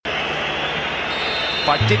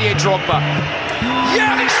by Didier Drogba.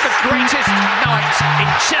 Yeah, it's the greatest night in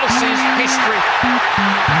Chelsea's history.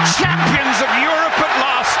 Champions of Europe at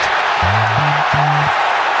last.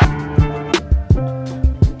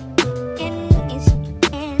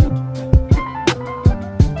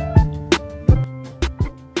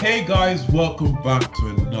 Hey guys, welcome back to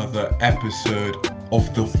another episode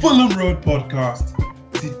of the Fulham Road podcast.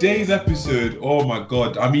 Today's episode, oh my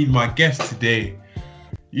god, my guest today,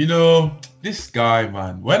 this guy,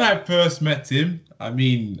 man, when I first met him, I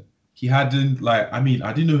didn't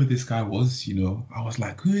know who this guy was, I was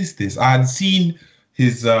like, who is this? I had seen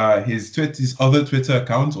his other Twitter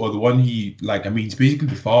account, or the one he's basically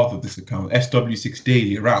the father of this account, SW6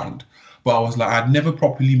 Daily, around. But I was like, I'd never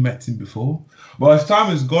properly met him before. But as time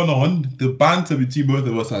has gone on, the banter between both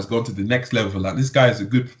of us has gone to the next level. Like, this guy is a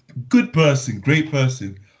good person, great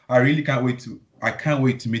person. I can't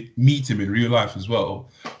wait to meet him in real life as well.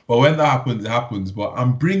 But when that happens, it happens. But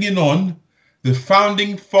I'm bringing on the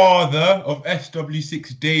founding father of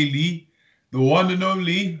SW6 Daily, the one and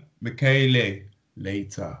only Micele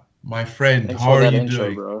Leita. My friend, Thanks how for are that you intro,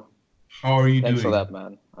 doing? bro. How are you doing? Thanks for that,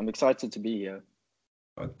 man. I'm excited to be here.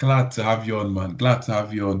 Glad to have you on, man. Glad to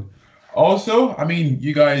have you on. Also,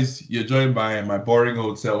 you're joined by my boring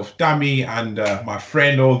old self, Dammy, and my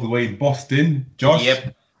friend all the way in Boston, Josh.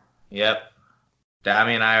 Yep.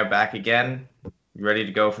 Dammy and I are back again, ready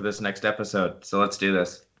to go for this next episode. So let's do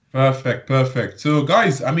this. Perfect. So,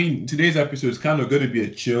 guys, today's episode is kind of going to be a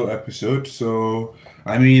chill episode. So,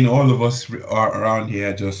 all of us are around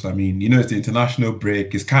here just, it's the international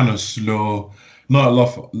break. It's kind of slow. Not a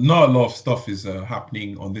lot of stuff is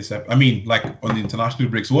happening on this on the international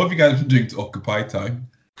break. So what have you guys been doing to occupy time?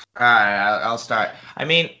 All right, I'll start.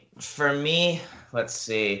 For me, let's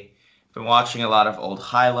see. Been watching a lot of old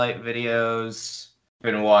highlight videos.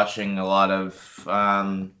 Been watching a lot of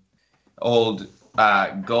old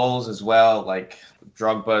goals as well, like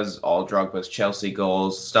Drogba's Chelsea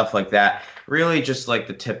goals, stuff like that. Really just like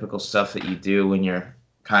the typical stuff that you do when you're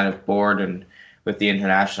kind of bored and with the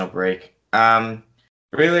international break.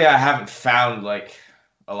 Really, I haven't found like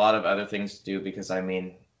a lot of other things to do because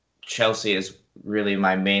Chelsea is really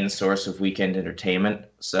my main source of weekend entertainment.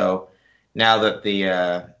 So now that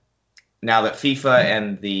FIFA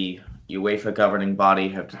and the UEFA governing body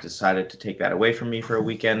have decided to take that away from me for a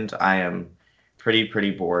weekend, I am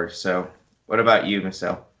pretty bored. So what about you,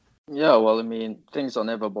 Micele? Yeah, well, things are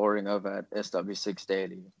never boring over at SW6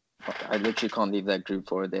 Daily. I literally can't leave that group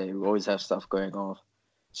for a day. We always have stuff going on.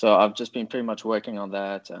 So I've just been pretty much working on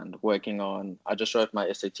that and I just wrote my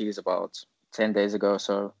SATs about 10 days ago.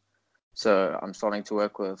 So I'm starting to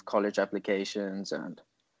work with college applications and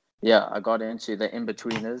yeah, I got into the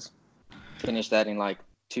in-betweeners, finished that in like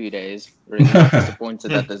 2 days. Really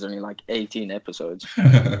disappointed that there's only like 18 episodes.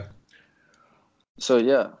 So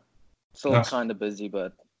yeah, still kind of busy,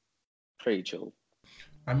 but pretty chill.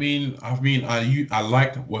 I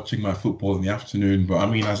like watching my football in the afternoon, but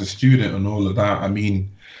as a student and all of that,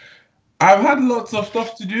 I've had lots of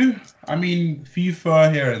stuff to do.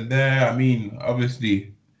 FIFA here and there.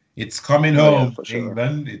 Obviously, it's coming home, yeah, sure.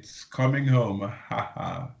 England. It's coming home.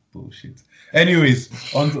 Haha, bullshit. Anyways,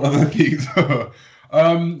 on to other things.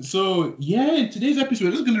 So yeah, in today's episode,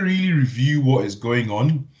 we're just going to really review what is going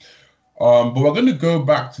on. But we're going to go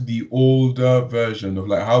back to the older version of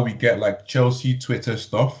like how we get like Chelsea Twitter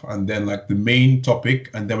stuff and then like the main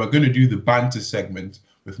topic. And then we're going to do the banter segment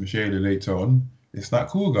with Micele later on. Is that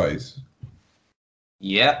cool, guys?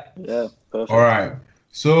 Yep. Yeah, perfect. All right.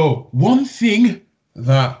 So one thing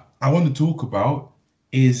that I want to talk about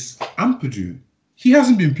is Amapdu. He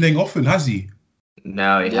hasn't been playing often, has he?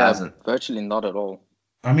 No, he hasn't. Virtually not at all.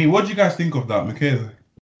 What do you guys think of that, Micele?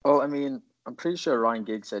 Well, I'm pretty sure Ryan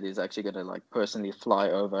Giggs said he's actually going to like personally fly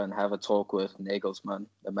over and have a talk with Nagelsmann,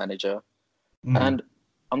 the manager. And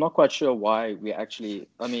I'm not quite sure why we actually,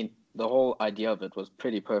 the whole idea of it was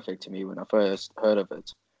pretty perfect to me when I first heard of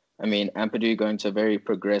it. Amapdu going to a very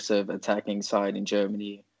progressive attacking side in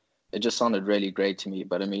Germany, it just sounded really great to me.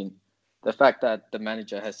 But the fact that the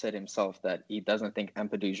manager has said himself that he doesn't think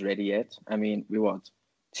Ampadu's ready yet. We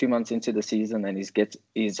 2 months into the season and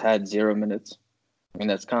he's had 0 minutes.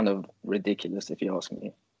 That's kind of ridiculous if you ask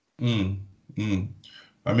me.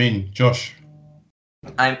 Josh.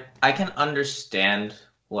 I can understand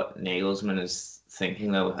what Nagelsmann is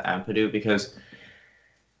thinking though with Amapdu because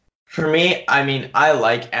for me, I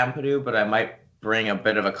like Amapdu, but I might bring a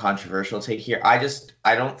bit of a controversial take here. I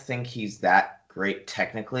don't think he's that great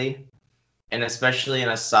technically, and especially in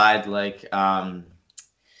a side like managed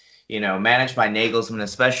by Nagelsmann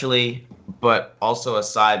especially, but also a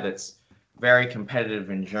side that's very competitive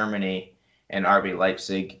in Germany and RB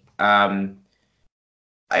Leipzig.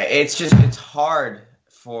 it's hard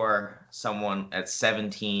for someone at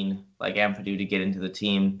 17 like Amapdu to get into the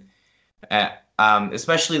team.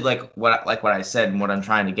 Especially like what I said, and what I'm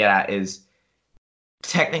trying to get at is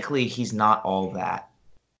technically he's not all that,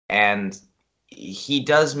 and he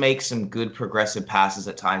does make some good progressive passes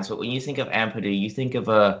at times. But when you think of Amapdu, you think of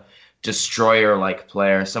a destroyer-like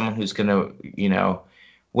player, someone who's going to,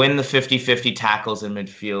 win the 50-50 tackles in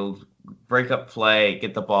midfield, break up play,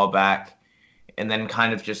 get the ball back, and then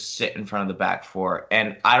kind of just sit in front of the back four.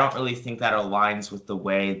 And I don't really think that aligns with the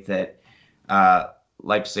way that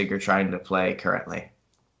Leipzig are trying to play currently.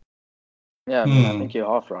 Yeah, I mean, I think you're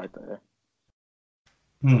half right there.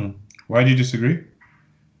 Why do you disagree?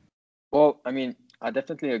 Well, I mean, I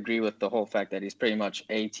definitely agree with the whole fact that he's pretty much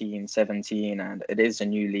 18, 17, and it is a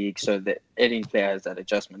new league, so that any player has that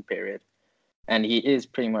adjustment period. And he is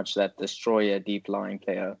pretty much that destroyer, deep-lying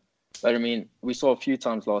player. But I mean, we saw a few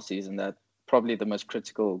times last season that probably the most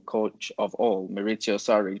critical coach of all, Maurizio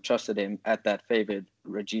Sarri, trusted him at that favored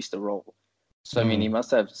regista role. So, I mean, he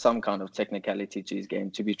must have some kind of technicality to his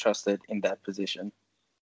game to be trusted in that position.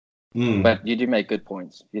 But you do make good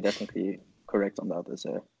points. You're definitely correct on the others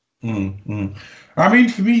there. I mean,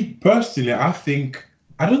 for me personally, I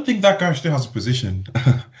don't think that guy still has a position.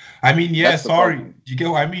 I mean, yeah, sorry. You get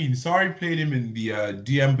what I mean? Sorry played him in the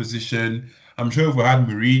DM position. I'm sure if we had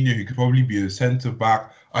Mourinho, he could probably be a centre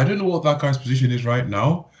back. I don't know what that guy's position is right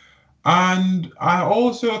now. And I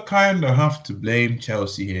also kind of have to blame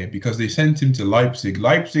Chelsea here because they sent him to Leipzig.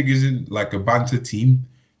 Leipzig isn't like a banter team.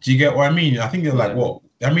 Do you get what I mean? I think they're like, what?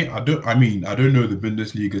 I don't know the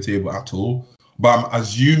Bundesliga table at all, but I'm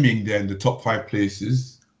assuming they're in the top 5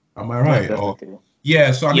 places. Am I right?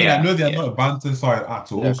 So I know they're not a banter side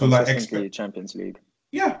at all. So like Champions League.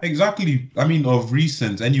 Yeah, exactly. I mean, of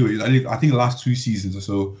recent anyway. I think the last 2 seasons or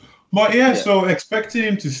so. But so expecting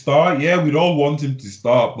him to start, we'd all want him to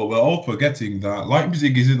start, but we're all forgetting that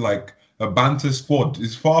Leipzig isn't like a banter squad.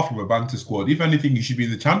 It's far from a banter squad. If anything, he should be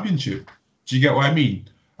in the championship. Do you get what I mean?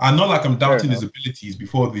 And not like I'm doubting his abilities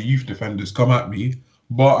before the youth defenders come at me,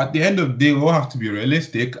 but at the end of the day, we'll have to be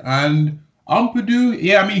realistic. And Amapdu,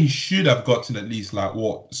 he should have gotten at least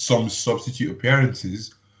some substitute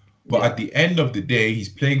appearances. But at the end of the day, he's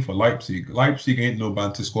playing for Leipzig. Leipzig ain't no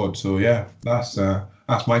banter squad. So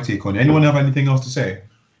that's my take on it. Anyone have anything else to say?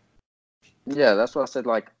 Yeah, that's what I said.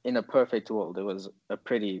 Like in a perfect world, it was a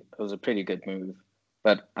pretty good move.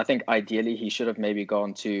 But I think ideally he should have maybe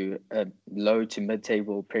gone to a low to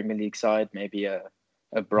mid-table Premier League side, maybe a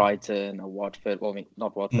Brighton, a Watford. Well, I mean,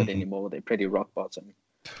 not Watford anymore. They're pretty rock bottom.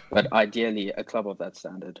 But ideally, a club of that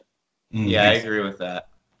standard. Yeah, I agree with that.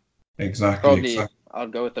 Exactly. I'll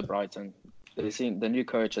go with the Brighton. The new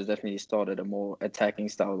coach has definitely started a more attacking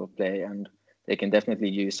style of play, and they can definitely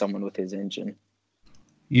use someone with his engine.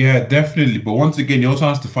 Yeah, definitely. But once again, he also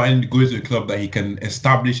has to go to a club that he can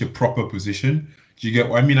establish a proper position. Do you get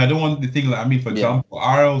what I mean? I don't want the thing for example,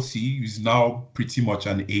 RLC is now pretty much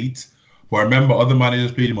an 8. But I remember other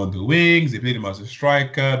managers played him on the wings. They played him as a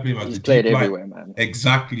striker. He's played everywhere, man.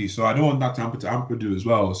 Exactly. So I don't want that to happen to Amapdu as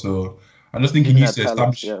well. So I just think he needs to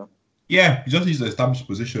establish. He just needs to establish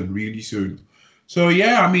position really soon. So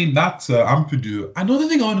that's Amapdu. Another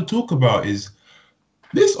thing I want to talk about is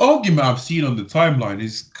this argument I've seen on the timeline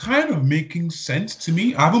is kind of making sense to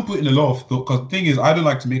me. I haven't put in a lot of thought because the thing is, I don't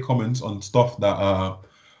like to make comments on stuff that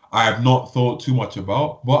I have not thought too much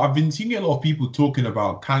about. But I've been seeing a lot of people talking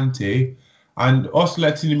about Kante and us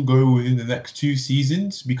letting him go within the next 2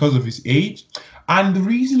 seasons because of his age. And the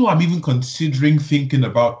reason why I'm even considering thinking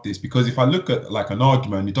about this, because if I look at an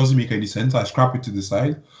argument, it doesn't make any sense. I scrap it to the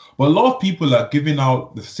side. But a lot of people are giving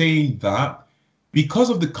out the saying that because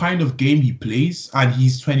of the kind of game he plays, and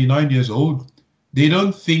he's 29 years old, they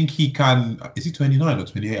don't think he can. Is he 29 or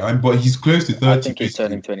 28? But he's close to 30. I think he's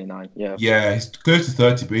turning 29. Yeah. Yeah, he's close to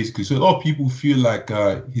 30 basically. So a lot of people feel like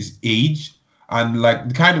his age and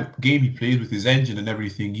the kind of game he plays with his engine and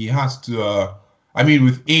everything, he has to.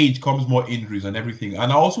 With age comes more injuries and everything.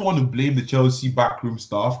 And I also want to blame the Chelsea backroom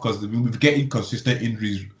staff because we've getting consistent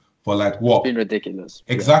injuries for what? It's been ridiculous.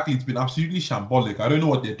 Exactly. It's been absolutely shambolic. I don't know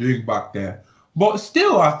what they're doing back there. But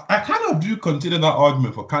still, I kind of do consider that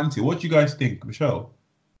argument for Kante. What do you guys think, Michelle?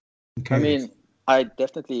 Okay. I mean, I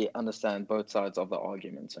definitely understand both sides of the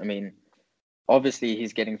argument. I mean, obviously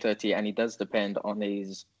he's getting 30 and he does depend on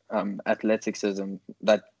his athleticism.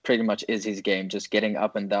 That pretty much is his game, just getting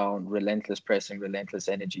up and down, relentless pressing, relentless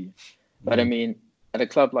energy. But I mean, at a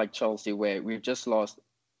club like Chelsea where we've just lost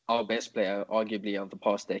our best player, arguably, of the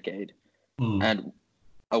past decade, and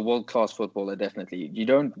a world-class footballer, definitely. You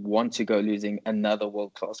don't want to go losing another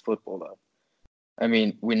world-class footballer. I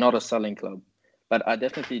mean, we're not a selling club. But I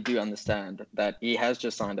definitely do understand that he has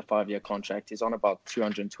just signed a 5-year contract. He's on about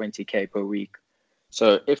 220K per week.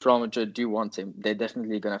 So if Real Madrid do want him, they're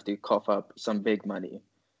definitely going to have to cough up some big money.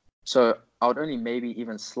 So I would only maybe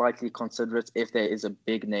even slightly consider it if there is a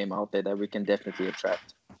big name out there that we can definitely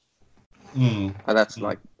attract. And that's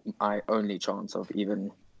like my only chance of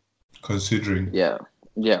even considering.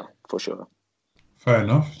 Yeah, for sure. Fair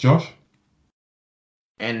enough. Josh?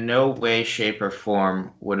 In no way, shape, or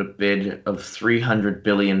form would a bid of £300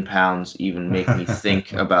 billion even make me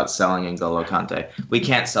think about selling N'Golo Kante. We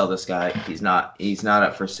can't sell this guy. He's not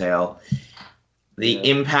up for sale. The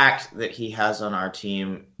impact that he has on our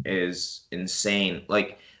team is insane.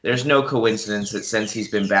 Like, there's no coincidence that since he's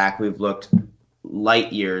been back, we've looked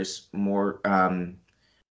light years more,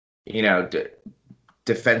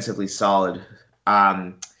 defensively solid.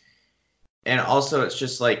 And also, it's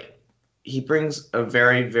just like, he brings a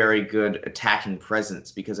very, very good attacking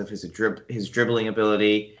presence because of his dribbling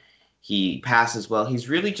ability. He passes well. He's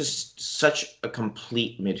really just such a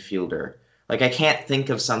complete midfielder. Like, I can't think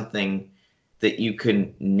of something that you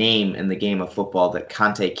can name in the game of football that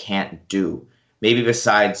Kante can't do. Maybe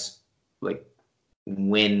besides, like,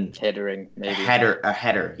 win headering, maybe. A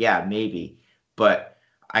header, yeah, maybe. But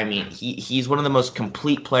I mean, he's one of the most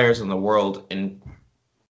complete players in the world, and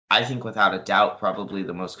I think without a doubt, probably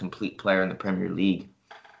the most complete player in the Premier League.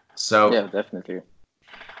 So yeah, definitely.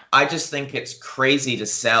 I just think it's crazy to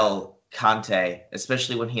sell Kante,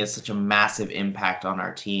 especially when he has such a massive impact on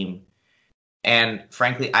our team. And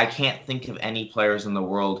frankly, I can't think of any players in the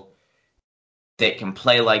world that can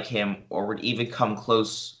play like him or would even come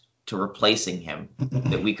close to replacing him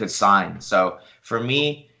that we could sign. So for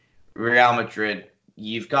me, Real Madrid,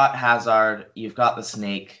 you've got Hazard, you've got the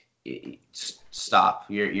snake. Stop.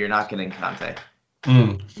 You're not getting Kante.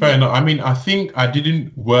 Fair enough. I mean, I think I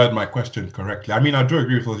didn't word my question correctly. I mean, I do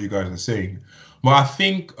agree with what you guys are saying. But I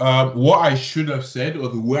think what I should have said, or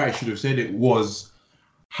the way I should have said it, was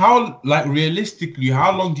realistically,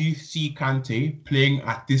 how long do you see Kante playing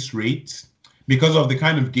at this rate? Because of the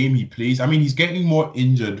kind of game he plays. I mean, he's getting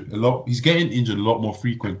injured a lot more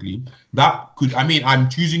frequently. I'm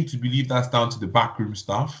choosing to believe that's down to the backroom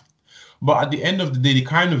stuff. But at the end of the day, the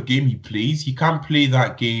kind of game he plays, he can't play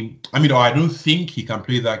that game. I mean, I don't think he can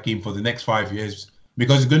play that game for the next 5 years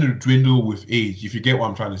because it's going to dwindle with age, if you get what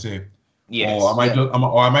I'm trying to say. Yes. Or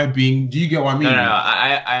am I being, do you get what I mean? No,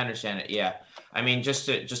 I understand it, yeah. I mean, just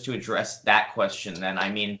to address that question then,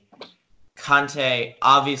 I mean, Kante,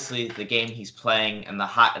 obviously the game he's playing and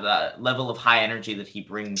the level of high energy that he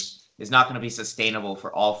brings is not going to be sustainable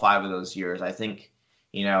for all 5 of those years. I think,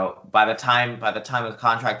 by the time the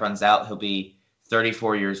contract runs out, he'll be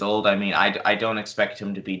 34 years old. I mean, I don't expect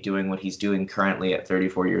him to be doing what he's doing currently at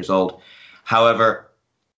 34 years old. However,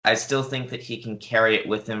 I still think that he can carry it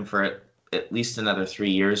with him for at least another 3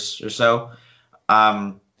 years or so.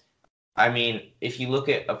 I mean, if you look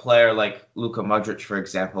at a player like Luka Modric, for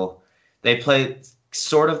example, they play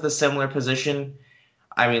sort of the similar position.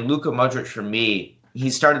 I mean, Luka Modric, for me, he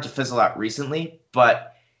started to fizzle out recently,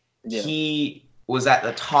 but he was at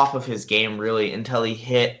the top of his game, really, until he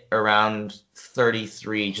hit around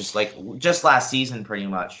 33, just last season, pretty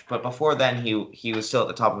much. But before then, he was still at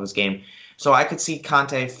the top of his game. So I could see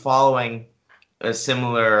Kante following a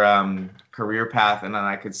similar career path, and then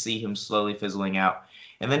I could see him slowly fizzling out.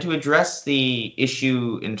 And then to address the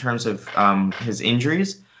issue in terms of his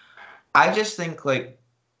injuries, I just think,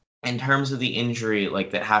 in terms of the injury,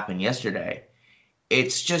 that happened yesterday,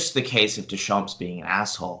 it's just the case of Deschamps being an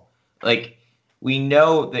asshole. We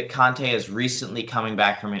know that Kante is recently coming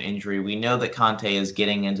back from an injury. We know that Kante is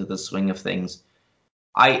getting into the swing of things.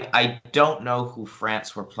 I don't know who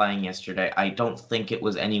France were playing yesterday. I don't think it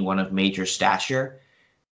was anyone of major stature.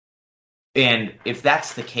 And if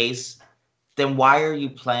that's the case, then why are you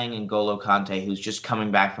playing N'Golo Kante, who's just coming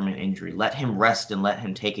back from an injury? Let him rest and let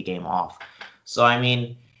him take a game off. So, I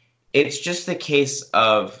mean, it's just the case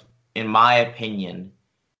of, in my opinion,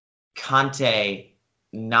 Kante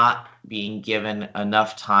not being given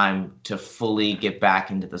enough time to fully get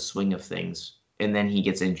back into the swing of things, and then he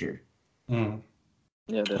gets injured.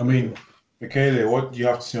 Yeah, I mean, Micele, what do you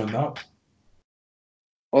have to say on that?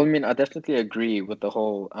 Well, I mean, I definitely agree with the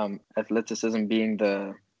whole athleticism being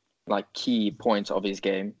the key point of his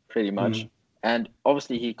game, pretty much. And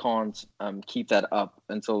obviously he can't keep that up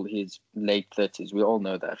until his late 30s. We all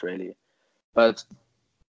know that, really. But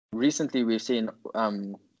recently we've seen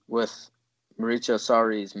with Maurizio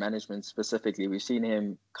Sarri's management specifically, we've seen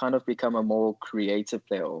him kind of become a more creative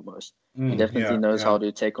player almost. He definitely knows how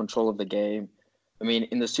to take control of the game. I mean,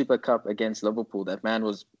 in the Super Cup against Liverpool, that man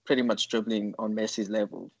was pretty much dribbling on Messi's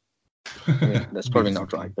level. I mean, that's probably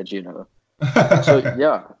not right, but So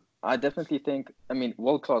yeah, I definitely think, I mean,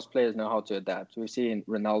 world-class players know how to adapt. We've seen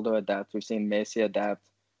Ronaldo adapt, we've seen Messi adapt.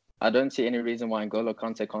 I don't see any reason why N'Golo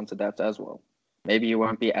Kante can't adapt as well. Maybe he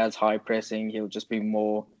won't be as high pressing, he'll just be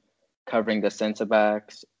more covering the centre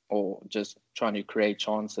backs or just trying to create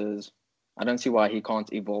chances. I don't see why he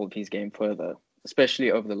can't evolve his game further,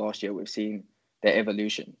 especially over the last year. We've seen the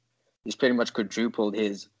evolution. He's pretty much quadrupled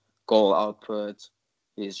his goal output,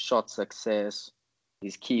 his shot success,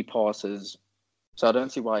 his key passes. So I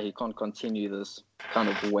don't see why he can't continue this kind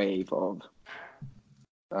of wave of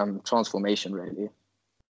transformation, really.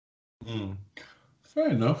 Mm. Fair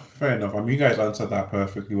enough. Fair enough. I mean, you guys answered that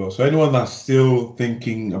perfectly well. So anyone that's still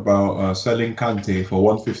thinking about selling Kante for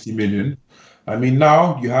 150 million, I mean,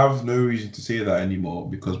 now you have no reason to say that anymore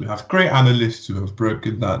because we have great analysts who have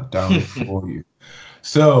broken that down for you.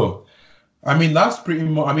 So, I mean, that's pretty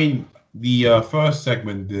much. I mean, the first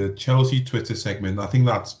segment, the Chelsea Twitter segment, I think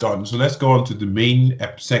that's done. So let's go on to the main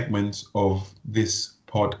segments of this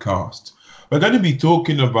podcast. We're going to be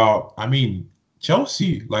talking about, I mean,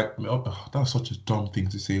 Chelsea, like, that's such a dumb thing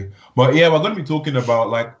to say. But yeah, we're going to be talking about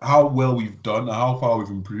like how well we've done, how far we've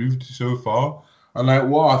improved so far, and like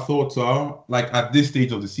what our thoughts are like at this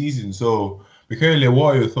stage of the season. So, Micele,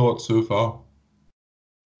 what are your thoughts so far?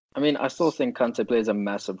 I mean, I still think Kante plays a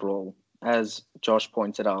massive role. As Josh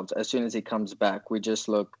pointed out, as soon as he comes back, we just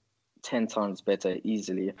look 10 times better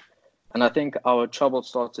easily. And I think our troubled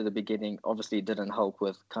start to the beginning obviously didn't help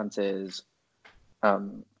with Kante's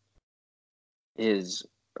his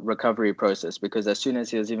recovery process, because as soon as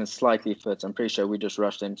he was even slightly fit, I'm pretty sure we just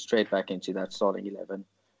rushed him straight back into that starting 11.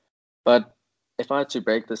 But if I had to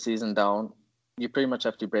break the season down, you pretty much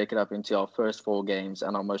have to break it up into our first 4 games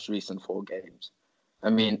and our most recent 4 games. I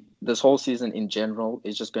mean, this whole season in general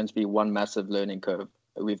is just going to be one massive learning curve.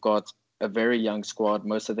 We've got a very young squad.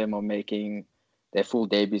 Most of them are making their full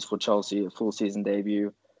debuts for Chelsea, a full season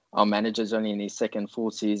debut. Our manager's only in his second full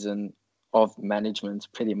season of management,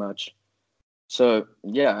 pretty much. So,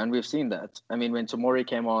 yeah, and we've seen that. I mean, when Tomori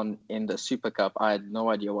came on in the Super Cup, I had no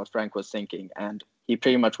idea what Frank was thinking. And he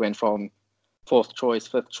pretty much went from 4th choice,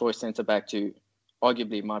 5th choice centre-back to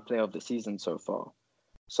arguably my player of the season so far.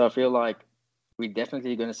 So I feel like we're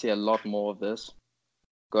definitely going to see a lot more of this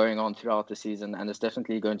going on throughout the season. And it's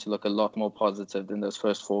definitely going to look a lot more positive than those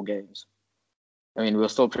first 4 games. I mean, we're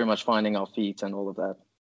still pretty much finding our feet and all of that.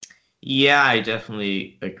 Yeah, I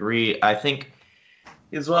definitely agree. I think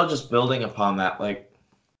as well, just building upon that, like,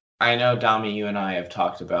 I know, Dami, you and I have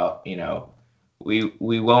talked about, you know,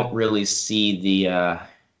 we won't really see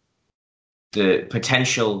the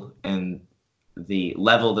potential and the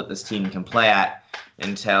level that this team can play at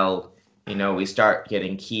until, you know, we start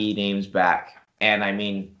getting key names back. And I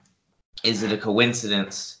mean, is it a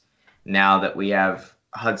coincidence now that we have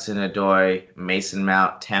Hudson-Odoi, Mason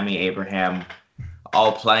Mount, Tammy Abraham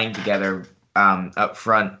all playing together up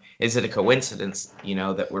front? Is it a coincidence, you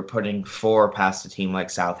know, that we're putting 4 past a team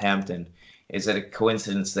like Southampton? Is it a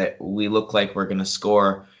coincidence that we look like we're going to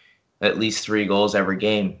score at least 3 goals every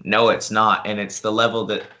game? No, it's not. And it's the level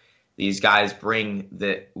that these guys bring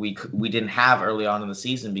that we didn't have early on in the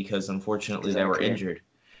season because, unfortunately, they were injured.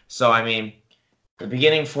 So, I mean,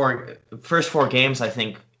 the first 4 games, I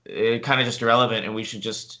think, kind of just irrelevant, and we should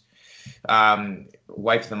just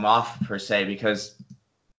wipe them off, per se, because,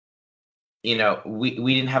 you know,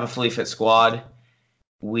 we didn't have a fully fit squad.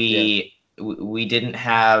 We didn't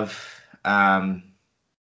have,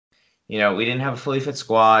 you know, we didn't have a fully fit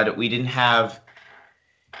squad. We didn't have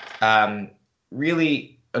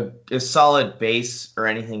really a solid base or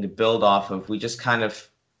anything to build off of. We just kind of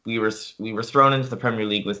we were thrown into the Premier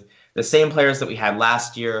League with the same players that we had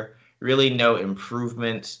last year. Really no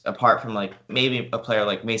improvement apart from like maybe a player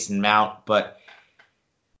like Mason Mount, but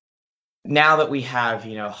now that we have,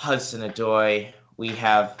 you know, Hudson-Odoi, we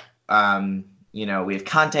have, you know, we have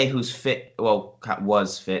Kante who's fit, well,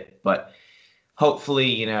 was fit, but hopefully,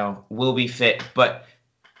 you know, will be fit. But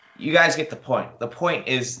you guys get the point. The point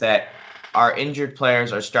is that our injured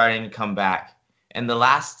players are starting to come back. And the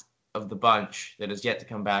last of the bunch that is yet to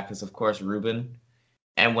come back is, of course, Ruben.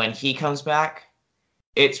 And when he comes back,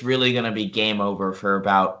 it's really going to be game over for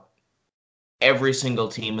about every single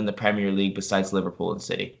team in the Premier League besides Liverpool and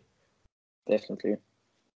City. Definitely.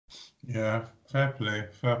 Yeah, fair play,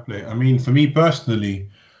 fair play. I mean, for me personally,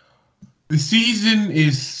 the season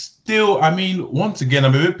is still, I mean, once again,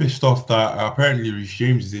 I'm a bit pissed off that apparently Reece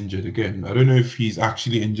James is injured again. I don't know if he's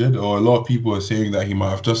actually injured or a lot of people are saying that he might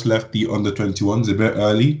have just left the under-21s a bit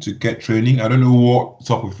early to get training. I don't know what's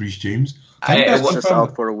up with Reece James. It's just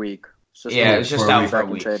out for a week. It's just out for a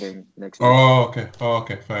week. Next week. Oh,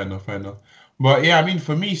 okay, fair enough. But yeah, I mean,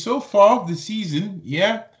 for me, so far this season,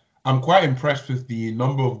 yeah, I'm quite impressed with the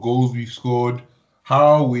number of goals we've scored,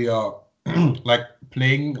 how we are like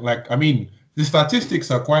playing. Like, I mean, the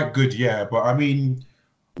statistics are quite good, yeah, but I mean,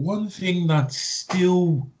 one thing that's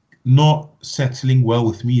still not settling well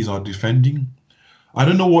with me is our defending. I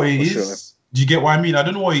don't know what it For is. sure. Do you get what I mean? I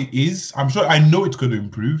don't know what it is. I know it's going to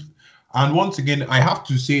improve. And once again, I have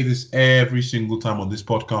to say this every single time on this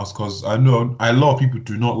podcast because I know a lot of people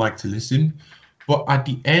do not like to listen. But at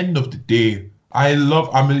the end of the day,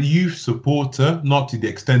 I'm a youth supporter, not to the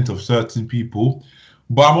extent of certain people,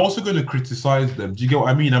 but I'm also going to criticize them. Do you get what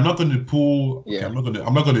I mean? I'm not going to Yeah. I'm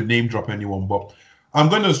not going to name drop anyone, but I'm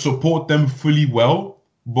going to support them fully well,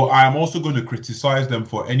 but I am also going to criticize them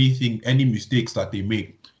for any mistakes that they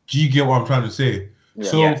make. Do you get what I'm trying to say? Yeah.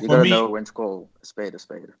 So You for gotta me, know when to call a spade a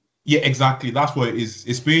spade. yeah, exactly. That's what it is.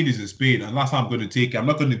 A spade is a spade, and that's how I'm going to take it. I'm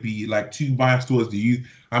not going to be like too biased towards the youth.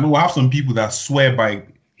 I mean, we'll have some people that swear by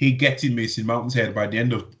he getting Mason Mount's head by the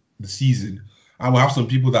end of the season, and we'll have some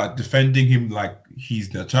people that are defending him like he's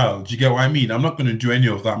their child. Do you get what I mean? I'm not going to do any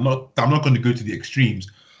of that. I'm not going to go to the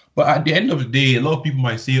extremes. But at the end of the day, a lot of people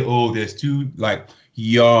might say, "Oh, there's too like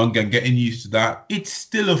young and getting used to that." It's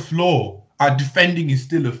still a flaw. Our defending is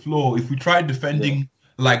still a flaw. If we try defending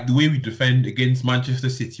like the way we defend against Manchester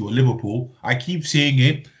City or Liverpool, I keep saying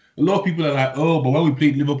it. A lot of people are like, "Oh, but when we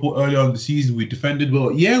played Liverpool earlier on in the season, we defended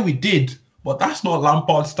well." Yeah, we did, but that's not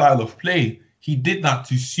Lampard's style of play. He did that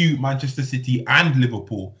to suit Manchester City and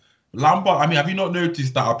Liverpool. Lampard, I mean, have you not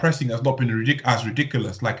noticed that our pressing has not been as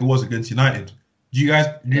ridiculous like it was against United? Do you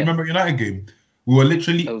remember United game? We were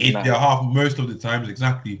literally in their half most of the times,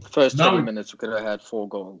 exactly. First 20 minutes, we could have had 4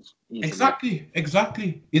 goals. Easily.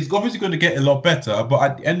 Exactly. It's obviously going to get a lot better, but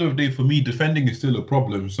at the end of the day, for me, defending is still a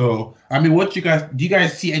problem. So, I mean, do you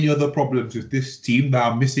guys see any other problems with this team that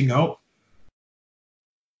are missing out?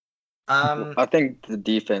 I think the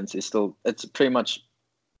defense it's pretty much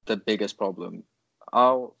the biggest problem.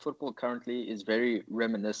 Our football currently is very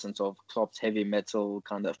reminiscent of Klopp's heavy metal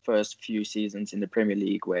kind of first few seasons in the Premier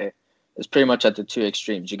League, where it's pretty much at the two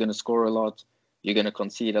extremes. You're going to score a lot, you're going to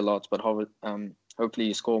concede a lot, but hopefully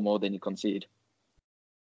you score more than you concede.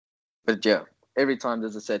 But yeah, every time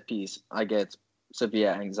there's a set piece, I get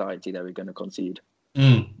severe anxiety that we're going to concede.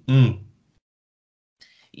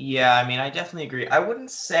 Yeah, I mean, I definitely agree. I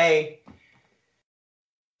wouldn't say,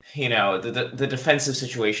 the defensive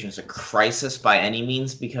situation is a crisis by any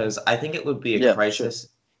means, because I think it would be a crisis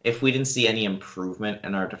if we didn't see any improvement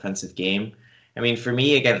in our defensive game. I mean, for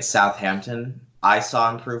me, against Southampton, I saw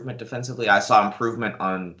improvement defensively. I saw improvement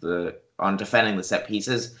on defending the set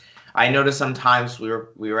pieces. I noticed sometimes we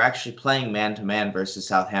were actually playing man-to-man versus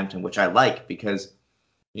Southampton, which I like because,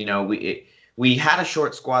 we had a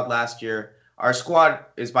short squad last year. Our squad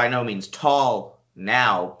is by no means tall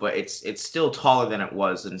now, but it's still taller than it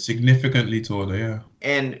was, and significantly taller, yeah.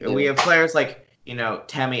 And we have players like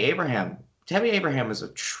Tammy Abraham. Tammy Abraham is a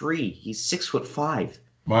tree. He's 6'5".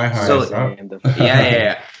 My height. So,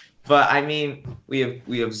 yeah. But I mean, we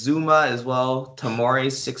have Zuma as well.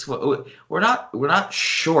 Tomori's 6 foot. We're not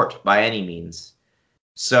short by any means.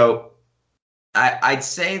 So I'd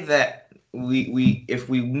say that if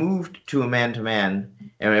we moved to a man-to-man,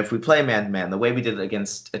 and if we play man-to-man the way we did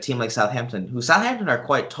against a team like Southampton, who Southampton are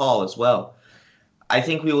quite tall as well, I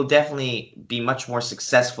think we will definitely be much more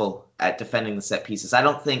successful at defending the set pieces. I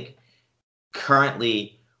don't think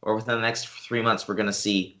currently or within the next 3 months we're going to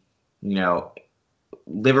see,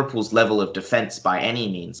 Liverpool's level of defense by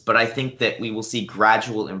any means, but I think that we will see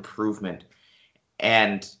gradual improvement.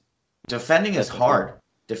 And defending is hard.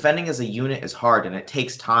 Defending as a unit is hard, and it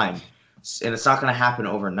takes time, and it's not going to happen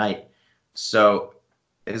overnight. So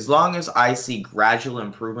as long as I see gradual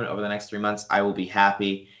improvement over the next 3 months, I will be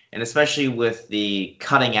happy. And especially with the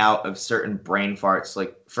cutting out of certain brain farts,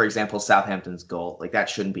 like, for example, Southampton's goal, like that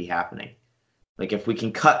shouldn't be happening. Like, if we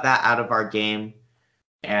can cut that out of our game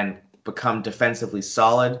and become defensively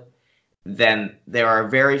solid, then there are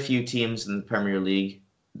very few teams in the Premier League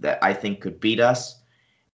that I think could beat us.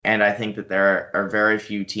 And I think that there are very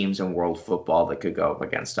few teams in world football that could go up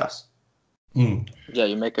against us. Yeah,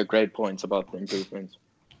 you make a great point about the improvement.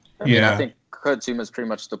 I think Kurt Zuma is pretty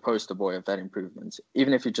much the poster boy of that improvement.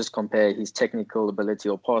 Even if you just compare his technical ability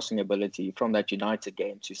or passing ability from that United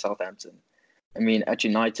game to Southampton. I mean, at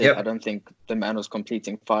United, I don't think the man was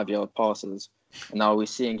completing 5-yard passes. And now we're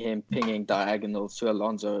seeing him pinging diagonals to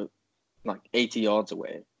Alonso like 80 yards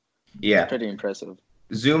away. Yeah. It's pretty impressive.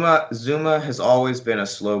 Zuma has always been a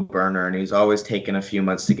slow burner, and he's always taken a few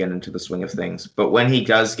months to get into the swing of things. But when he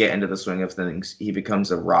does get into the swing of things, he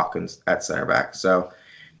becomes a rock at center back. So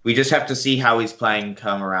we just have to see how he's playing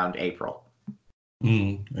come around April.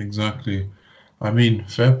 Exactly. I mean,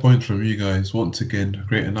 fair point from you guys. Once again,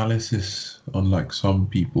 great analysis, unlike some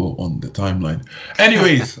people on the timeline.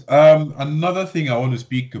 Anyways, another thing I want to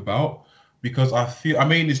speak about, because I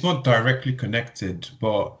mean, it's not directly connected,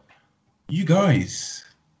 but you guys,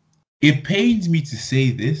 it pains me to say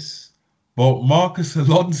this, but Marcus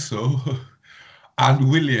Alonso and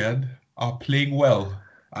Willian are playing well.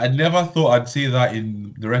 I never thought I'd say that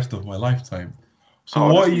in the rest of my lifetime. So I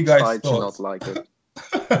what are honestly you guys' tried to not thoughts? like it.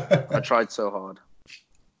 I tried so hard.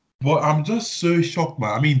 But I'm just so shocked,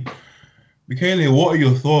 man. I mean, Micele, what are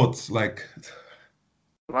your thoughts? Like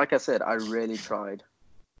I said, I really tried.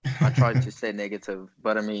 I tried to stay negative,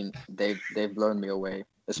 but I mean, they've blown me away.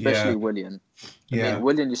 Especially yeah, Willian. I yeah. mean,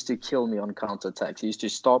 Willian used to kill me on counterattacks. He used to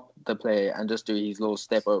stop the play and just do his little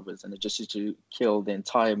step overs, and it just used to kill the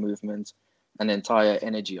entire movement and the entire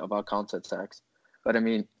energy of our counterattacks. But I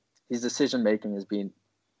mean, his decision making has been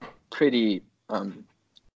pretty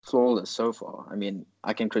flawless so far. I mean,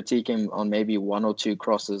 I can critique him on maybe one or two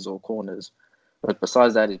crosses or corners, but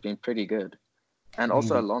besides that, he's been pretty good. And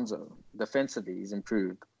also Alonso, defensively, he's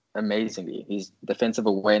improved amazingly. His defensive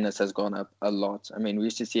awareness has gone up a lot. I mean, we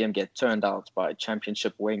used to see him get turned out by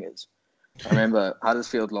championship wingers. I remember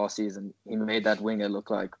Huddersfield last season, he made that winger look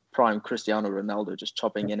like prime Cristiano Ronaldo, just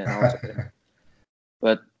chopping in and out of him.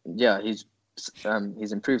 But yeah, he's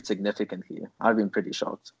improved significantly. I've been pretty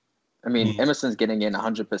shocked. I mean, Emerson's getting in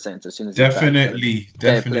 100% as soon as Definitely, he's back.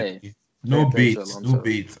 definitely. No Fair play to bait, no Alonso.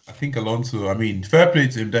 bait. I think Alonso, I mean, fair play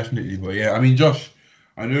to him, definitely. But yeah, I mean, Josh,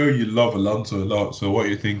 I know you love Alonso a lot. So what do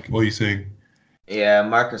you think? What are you saying? Yeah,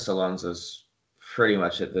 Marcus Alonso's pretty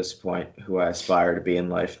much at this point who I aspire to be in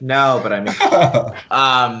life. No, but I mean,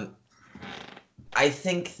 I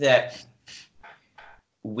think that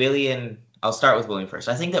Willian, I'll start with Willian first.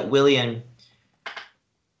 I think that Willian,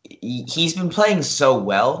 he's been playing so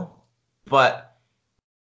well, but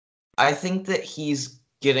I think that he's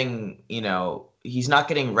getting, he's not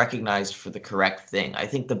getting recognized for the correct thing. I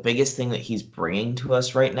think the biggest thing that he's bringing to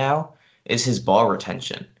us right now is his ball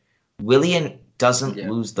retention. Willian doesn't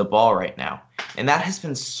lose the ball right now. And that has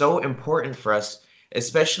been so important for us,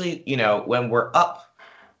 especially, when we're up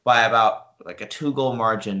by about like a 2-goal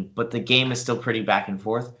margin, but the game is still pretty back and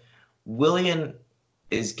forth. Willian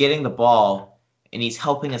is getting the ball and he's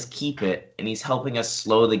helping us keep it, and he's helping us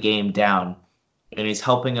slow the game down, and he's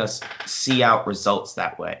helping us see out results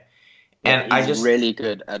that way. And he's really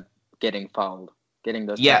good at getting fouled, getting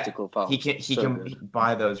those tactical fouls. He can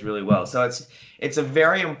buy those really well. So it's a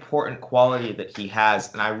very important quality that he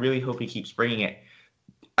has, and I really hope he keeps bringing it.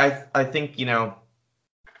 I think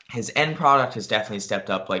his end product has definitely stepped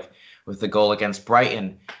up, like with the goal against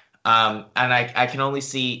Brighton, and I can only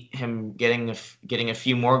see him getting a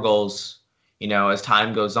few more goals, as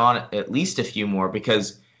time goes on, at least a few more,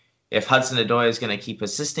 because if Hudson-Odoi is going to keep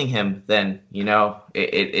assisting him, then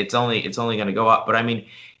it's only going to go up. But I mean,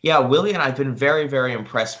 yeah, Willian, I've been very, very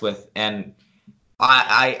impressed with, and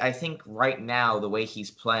I think right now the way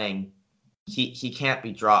he's playing, he can't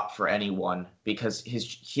be dropped for anyone, because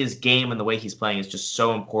his game and the way he's playing is just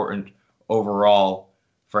so important overall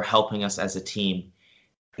for helping us as a team.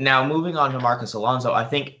 Now, moving on to Marcus Alonso, I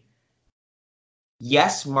think,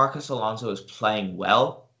 yes, Marcus Alonso is playing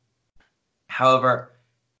well. However,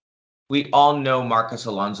 we all know Marcus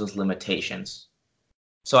Alonso's limitations.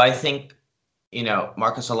 So I think,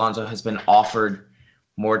 Marcus Alonso has been offered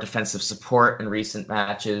more defensive support in recent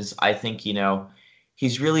matches. I think,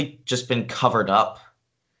 he's really just been covered up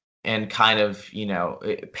and kind of,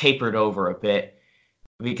 papered over a bit,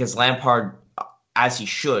 because Lampard, as he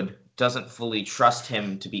should, doesn't fully trust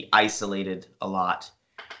him to be isolated a lot.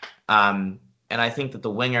 And I think that the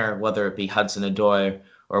winger, whether it be Hudson-Odoi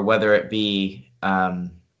or whether it be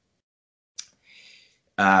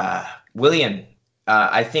Willian,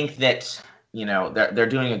 I think that they're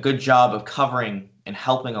doing a good job of covering and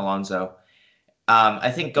helping Alonso. I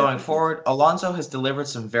think going forward, Alonso has delivered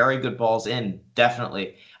some very good balls in,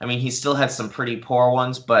 definitely. I mean, he still had some pretty poor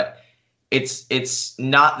ones, but it's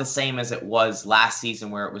not the same as it was last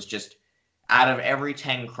season, where it was just out of every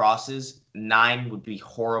 10 crosses, 9 would be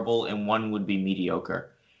horrible and 1 would be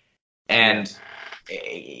mediocre. And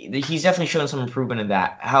he's definitely shown some improvement in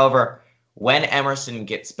that. However, when Emerson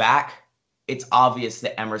gets back, it's obvious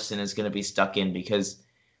that Emerson is going to be stuck in, because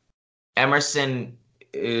Emerson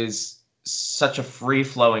is such a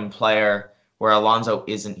free-flowing player where Alonso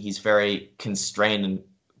isn't. He's very constrained and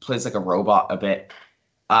plays like a robot a bit.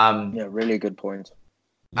 Really good point.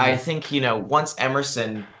 I think, once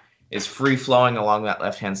Emerson is free-flowing along that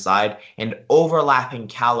left-hand side and overlapping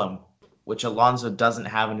Callum, which Alonso doesn't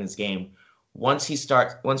have in his game, once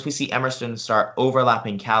we see Emerson start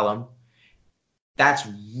overlapping Callum, that's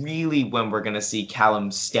really when we're going to see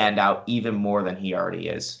Callum stand out even more than he already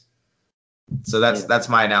is. So that's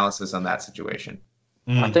my analysis on that situation.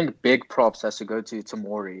 I think big props has to go to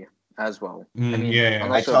Tomori as well. I'm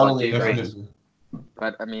not sure totally about you agree. guys,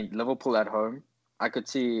 but Liverpool at home, I could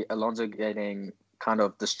see Alonso getting kind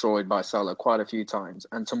of destroyed by Salah quite a few times,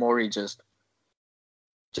 and Tomori just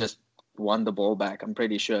won the ball back. I'm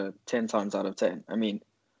pretty sure 10 times out of 10.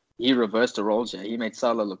 He reversed the roles here. He made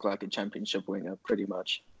Salah look like a championship winger, pretty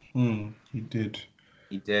much. He did.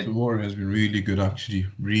 He did. Tomori has been really good, actually.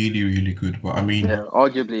 Really, really good. But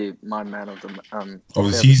arguably my man of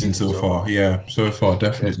the season so far. Yeah, so far,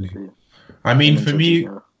 definitely. For me,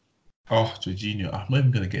 Jorginho. I'm not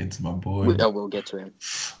even gonna get into my boy. We'll get to him.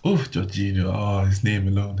 Jorginho. His name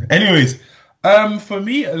alone. Anyways, for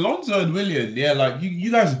me, Alonso and Willian. Yeah, like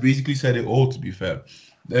you guys basically said it all. To be fair,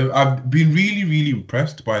 I've been really, really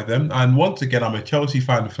impressed by them. And once again, I'm a Chelsea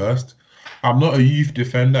fan first. I'm not a youth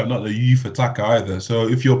defender. I'm not a youth attacker either. So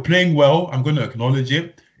if you're playing well, I'm going to acknowledge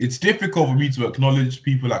it. It's difficult for me to acknowledge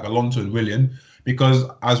people like Alonso and Willian because,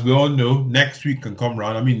 as we all know, next week can come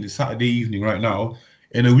around. It's Saturday evening right now.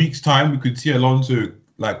 In a week's time, we could see Alonso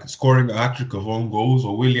like scoring a hat-trick of own goals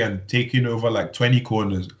or Willian taking over like 20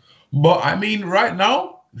 corners. But right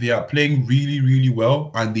now, they are playing really, really well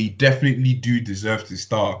and they definitely do deserve to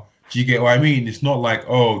start. Do you get what I mean? It's not like,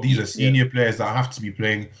 these are senior players that have to be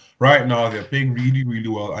playing. Right now, they're playing really, really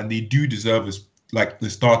well, and they do deserve the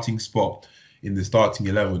starting spot in the starting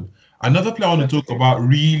 11. Another player I want to talk about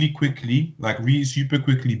really quickly, like really super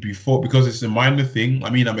quickly because it's a minor thing.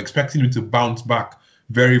 I'm expecting him to bounce back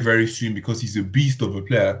very, very soon because he's a beast of a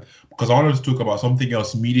player. Because I wanted to talk about something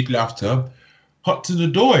else immediately after.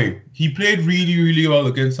 Hudson-Odoi, he played really, really well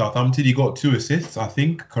against Southampton. He got 2 assists, I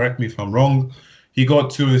think. Correct me if I'm wrong. He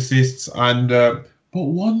got 2 assists, and but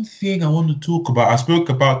one thing I want to talk about, I spoke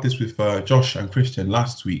about this with Josh and Christian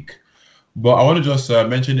last week, but I want to just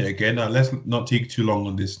mention it again, and let's not take too long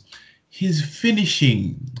on this. His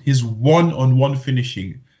finishing, his one-on-one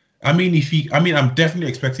finishing. I'm definitely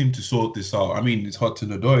expecting him to sort this out. It's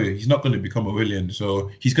Hudson-Odoi. He's not going to become a Willian,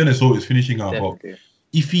 so he's going to sort his finishing out. Definitely. But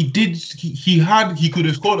if he did, he could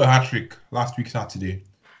have scored a hat-trick last week Saturday.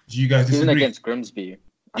 Do you guys disagree? Even against Grimsby.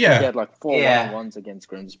 I think he had like 4 1-on-1s against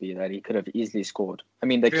Grimsby that he could have easily scored.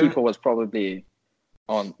 The keeper was probably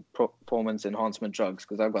on performance enhancement drugs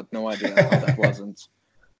because I've got no idea how that wasn't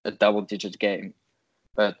a double-digit game.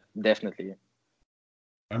 But definitely.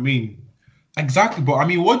 Exactly. But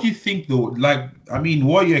what do you think though? Like,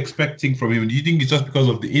 what are you expecting from him? Do you think it's just because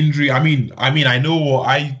of the injury? I know what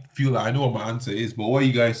I feel. I know what my answer is. But what are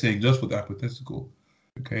you guys saying? Just for the hypothetical.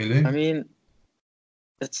 Okay, Lee?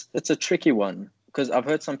 It's a tricky one. Because I've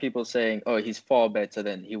heard some people saying, he's far better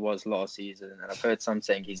than he was last season. And I've heard some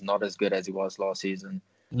saying he's not as good as he was last season.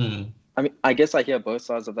 I guess I hear both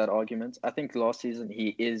sides of that argument. I think last season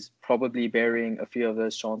he is probably burying a few of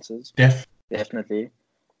those chances. Definitely.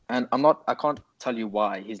 And I can't tell you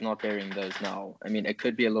why he's not burying those now. It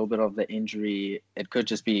could be a little bit of the injury. It could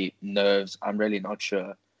just be nerves. I'm really not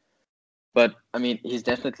sure. But, he's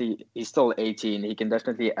still 18. He can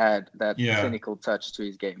definitely add that clinical touch to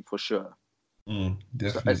his game for sure. Definitely.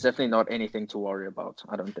 So it's definitely not anything to worry about,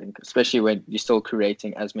 I don't think, especially when you're still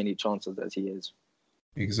creating as many chances as he is.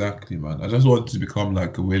 Exactly, man. I just wanted to become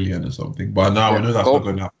like a Willian or something, but now I know that's not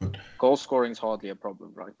going to happen. Goal scoring is hardly a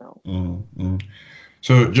problem right now.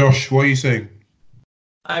 So, Josh, what are you saying?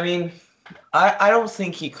 I don't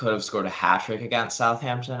think he could have scored a hat-trick against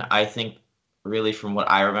Southampton. I think, really, from what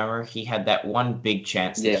I remember, he had that one big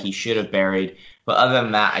chance that he should have buried. But other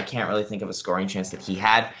than that, I can't really think of a scoring chance that he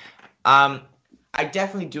had. I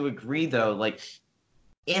definitely do agree, though, like,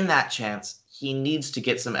 in that chance, he needs to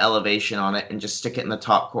get some elevation on it and just stick it in the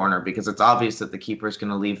top corner because it's obvious that the keeper is going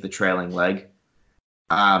to leave the trailing leg.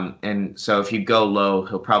 And so if you go low,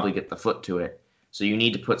 he'll probably get the foot to it. So you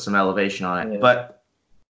need to put some elevation on it. Yeah. But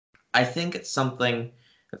I think it's something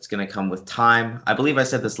that's going to come with time. I believe I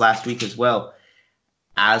said this last week as well.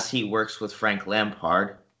 As he works with Frank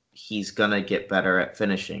Lampard, he's going to get better at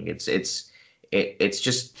finishing. It's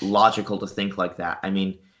just logical to think like that.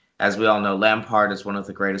 As we all know, Lampard is one of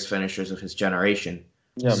the greatest finishers of his generation.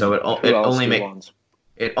 Yeah, so it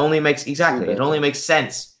only makes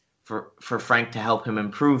sense for Frank to help him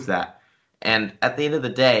improve that. And at the end of the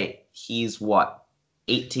day, he's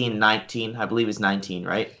 18, 19? I believe he's 19,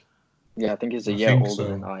 right? Yeah, I think he's a year older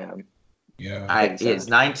than I am. Yeah. He's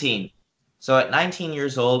 19. So at 19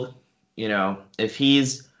 years old, if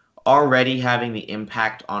he's already having the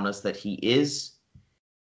impact on us that he is,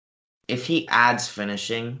 if he adds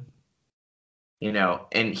finishing,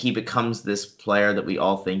 and he becomes this player that we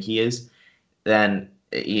all think he is, then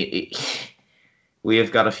we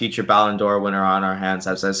have got a future Ballon d'Or winner on our hands,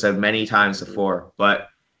 as I said many times before. But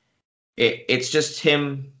it's just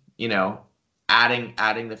him, adding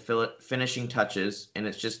the finishing touches, and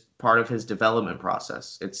it's just part of his development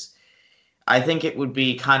process. I think it would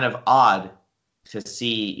be kind of odd to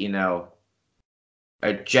see, a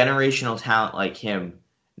generational talent like him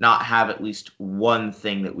not have at least one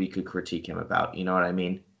thing that we could critique him about. You know what I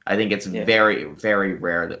mean? I think it's very, very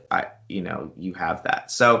rare that you have that.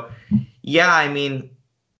 So, yeah, I mean,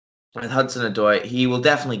 with Hudson-Odoi, he will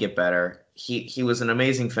definitely get better. He was an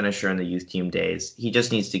amazing finisher in the youth team days. He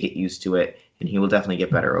just needs to get used to it, and he will definitely get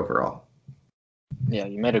better overall. Yeah,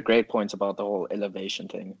 you made a great point about the whole elevation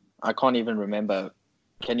thing. I can't even remember.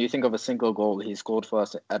 Can you think of a single goal he scored for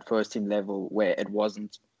us at first team level where it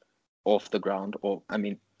wasn't off the ground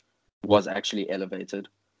was actually elevated?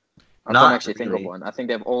 I can't actually think of one. I think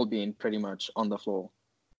they've all been pretty much on the floor.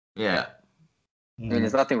 Yeah. I mean,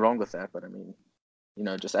 there's nothing wrong with that, but I mean,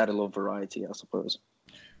 just add a little variety, I suppose.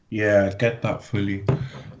 Yeah, I get that fully.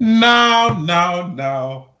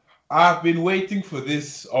 Now. I've been waiting for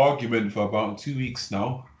this argument for about 2 weeks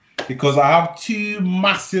now because I have two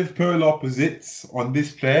massive polar opposites on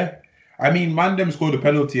this player. I mean, Mandem scored a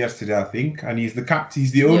penalty yesterday, I think, and he's the captain.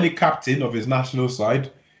 He's the only captain of his national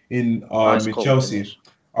side in Chelsea. Finish.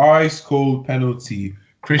 Ice cold penalty.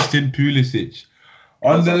 Christian Pulisic.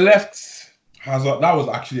 On the left, Hazard. That was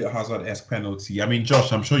actually a Hazard-esque penalty. I mean,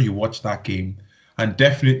 Josh, I'm sure you watched that game. And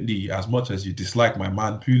definitely, as much as you dislike my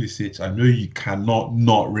man Pulisic, I know you cannot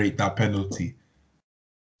not rate that penalty.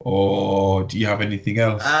 Or do you have anything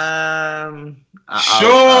else?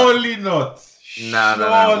 Surely not.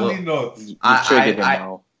 Surely not. You triggered him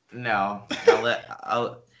now. No,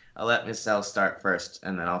 I'll let Micele start first,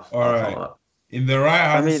 and then I'll follow up. In the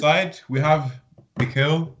right-hand side, we have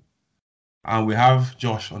Micele, and we have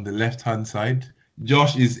Josh on the left-hand side.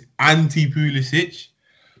 Josh is anti-Pulisic.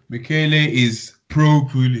 Micele is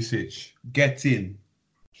pro-Pulisic. Get in.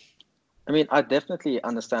 I mean, I definitely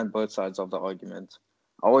understand both sides of the argument.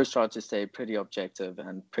 I always try to stay pretty objective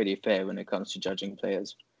and pretty fair when it comes to judging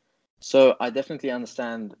players. So I definitely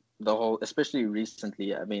understand the whole, especially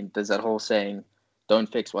recently. I mean, there's that whole saying,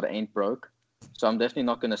 don't fix what ain't broke. So I'm definitely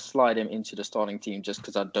not going to slide him into the starting team just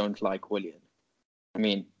because I don't like Willian. I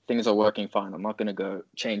mean, things are working fine. I'm not going to go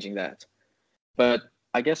changing that. But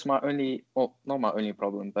I guess not my only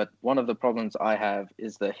problem, but one of the problems I have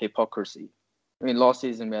is the hypocrisy. I mean, last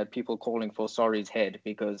season we had people calling for Sarri's head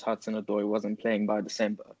because Hudson-Odoi wasn't playing by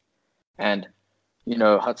December. And,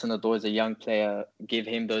 Hudson-Odoi is a young player. Give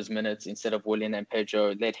him those minutes instead of Willian and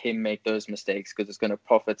Pedro. Let him make those mistakes because it's going to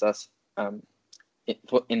profit us in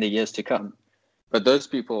the years to come. But those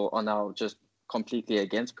people are now just completely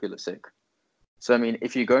against Pulisic. So, I mean,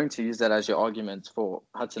 if you're going to use that as your argument for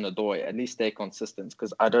Hudson-Odoi, at least stay consistent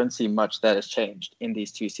because I don't see much that has changed in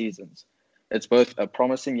these 2 seasons. It's both a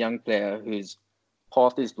promising young player whose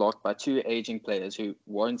path is blocked by 2 aging players who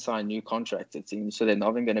won't sign new contracts, it seems, so they're not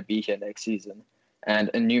even going to be here next season, and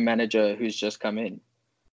a new manager who's just come in.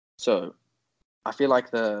 So I feel like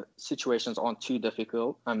the situations aren't too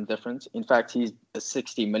different. In fact, he's a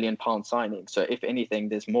 £60 million signing. So if anything,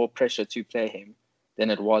 there's more pressure to play him than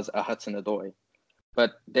it was a Hudson-Odoi.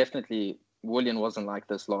 But definitely, Willian wasn't like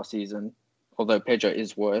this last season, although Pedro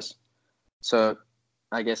is worse. So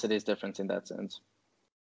I guess it is different in that sense.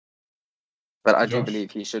 But I do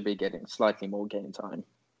believe he should be getting slightly more game time.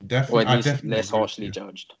 Definitely, or at least less harshly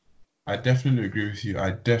judged. I definitely agree with you.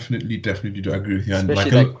 I definitely do agree with you.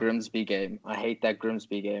 Especially that Grimsby game. I hate that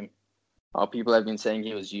Grimsby game. Our people have been saying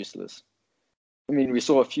he was useless. I mean, we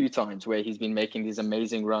saw a few times where he's been making these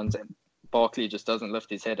amazing runs and Barkley just doesn't lift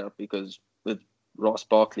his head up because with Ross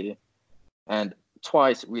Barkley. And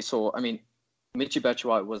twice we saw, Michy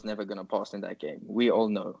Batshuayi was never going to pass in that game. We all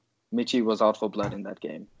know. Michy was out for blood in that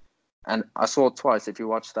game. And I saw twice, if you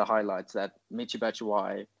watch the highlights, that Michy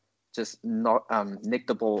Batshuayi just nicked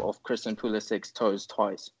the ball off Christian Pulisic's toes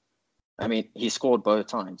twice. I mean, he scored both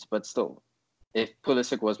times, but still, if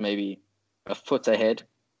Pulisic was maybe a foot ahead,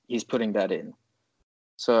 he's putting that in.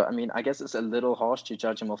 So, I mean, I guess it's a little harsh to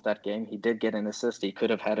judge him off that game. He did get an assist. He could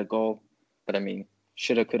have had a goal. But, I mean,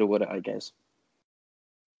 shoulda, coulda, woulda, I guess.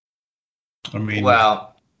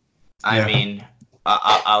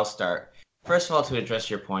 I'll start. First of all, to address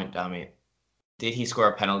your point, Dami, did he score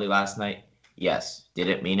a penalty last night? Yes. Did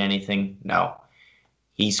it mean anything? No.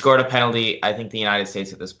 He scored a penalty. I think the United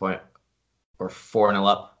States at this point were 4-0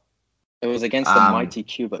 up. It was against the mighty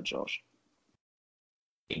Cuba, Josh.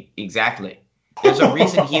 Exactly. There's a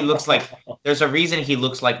reason he looks like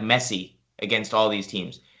Messi against all these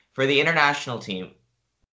teams. For the national team,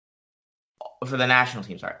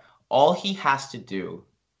 all he has to do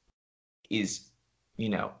is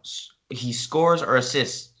he scores or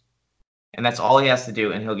assists, and that's all he has to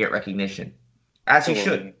do, and he'll get recognition, as he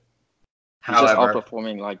should. He's just However,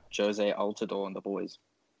 outperforming like Jose Altidore and the boys.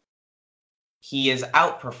 He is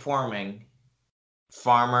outperforming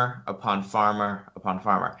farmer upon farmer upon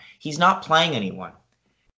farmer. He's not playing anyone.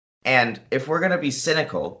 And if we're going to be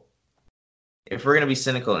cynical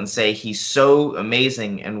and say he's so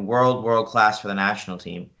amazing and world class for the national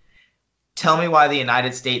team, tell me why the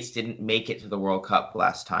United States didn't make it to the World Cup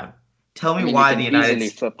last time. Tell me why the United States... You can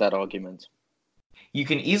easily flip that argument. You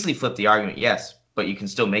can easily flip the argument, yes, but you can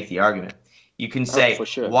still make the argument. You can say, for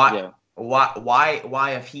sure.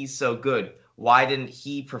 why if he's so good, why didn't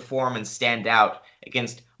he perform and stand out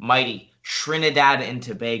against mighty Trinidad and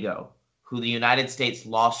Tobago, who the United States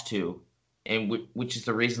lost to, and which is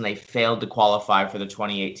the reason they failed to qualify for the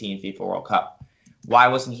 2018 FIFA World Cup? Why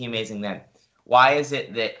wasn't he amazing then? Why is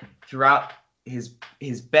it that throughout his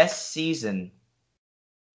best season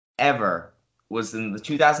ever was in the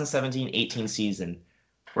 2017-18 season?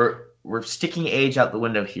 We're sticking age out the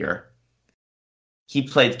window here. He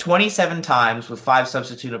played 27 times with 5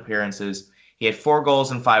 substitute appearances. He had 4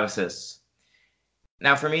 goals and 5 assists.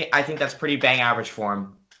 Now, for me, I think that's pretty bang average for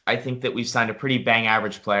him. I think that we've signed a pretty bang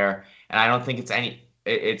average player, and I don't think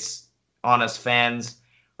it's on us fans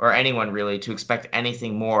or anyone really to expect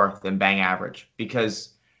anything more than bang average,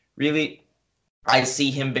 because really I see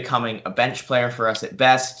him becoming a bench player for us at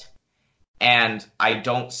best, and I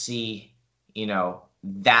don't see,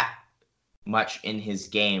 that much in his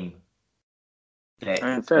game.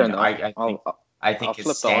 Fair enough. I think I'll his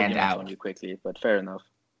flip the argument standout on you quickly, but fair enough.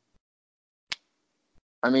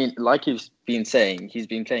 I mean, like you've been saying, he's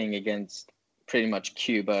been playing against pretty much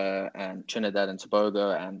Cuba and Trinidad and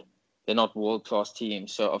Tobago, and they're not world-class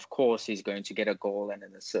teams. So, of course, he's going to get a goal and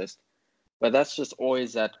an assist. But that's just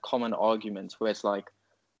always that common argument where it's like,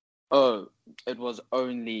 oh, it was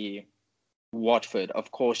only Watford.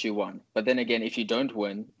 Of course you won. But then again, if you don't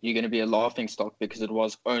win, you're going to be a laughingstock because it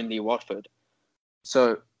was only Watford.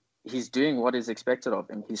 So he's doing what is expected of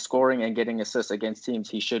him. He's scoring and getting assists against teams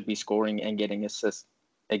he should be scoring and getting assists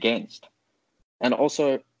against. And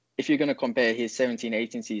also, if you're going to compare his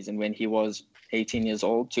 17-18 season when he was 18 years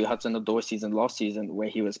old to Hudson-Odoi season last season where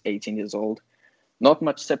he was 18 years old, not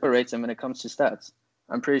much separates him when it comes to stats.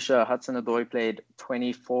 I'm pretty sure Hudson-Odoi played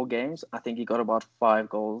 24 games. I think he got about 5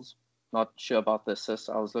 goals. Not sure about the assists.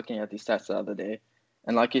 I was looking at the stats the other day.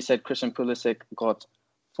 And like you said, Christian Pulisic got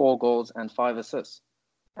 4 goals and 5 assists.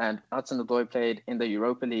 And Hudson-Odoi played in the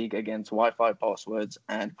Europa League against Wi-Fi passwords,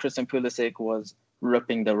 and Christian Pulisic was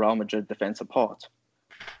ripping the Real Madrid defense apart.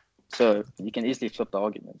 So you can easily flip the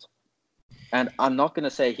argument. And I'm not going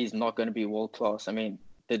to say he's not going to be world-class. I mean,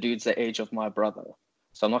 the dude's the age of my brother.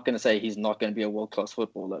 So I'm not going to say he's not going to be a world-class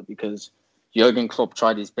footballer, because Jurgen Klopp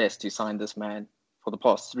tried his best to sign this man for the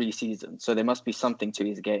past 3 seasons. So there must be something to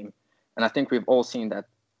his game. And I think we've all seen that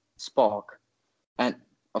spark. And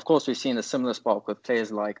of course, we've seen a similar spark with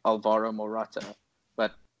players like Alvaro Morata,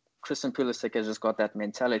 but Christian Pulisic has just got that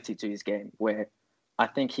mentality to his game where I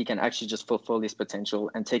think he can actually just fulfill his potential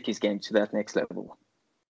and take his game to that next level.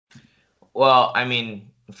 Well, I mean,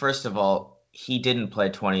 first of all, he didn't play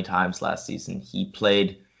 20 times last season. He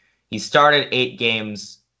started 8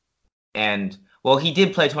 games and, well, he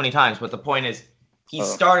did play 20 times, but the point is he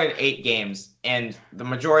started 8 games and the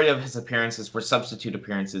majority of his appearances were substitute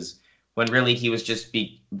appearances, when really he was just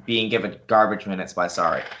being given garbage minutes by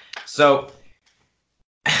Sarri. So,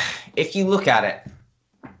 if you look at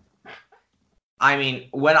it, I mean,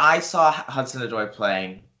 when I saw Hudson-Odoi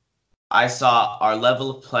playing, I saw our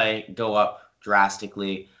level of play go up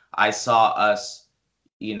drastically. I saw us,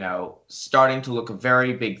 starting to look a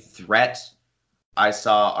very big threat. I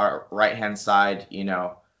saw our right-hand side,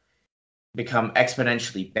 become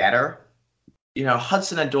exponentially better.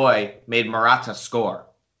 Hudson-Odoi made Morata score.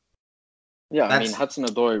 Yeah, I mean,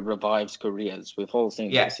 Hudson-Odoi revives careers. We've all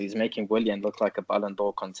seen this. He's making Willian look like a Ballon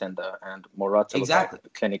d'Or contender and Morata look like a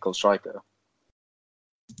clinical striker.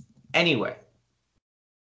 Anyway,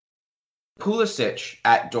 Pulisic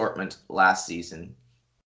at Dortmund last season,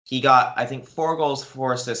 he got, I think, 4 goals,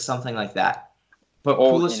 4 assists, something like that. But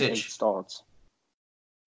all Pulisic... in 8 starts.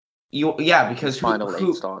 Because final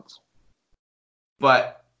 8 starts.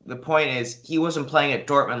 But the point is, he wasn't playing at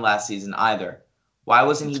Dortmund last season either. Why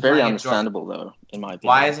wasn't he playing at Dortmund? It's very understandable, though, in my opinion.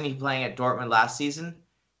 Why isn't he playing at Dortmund last season?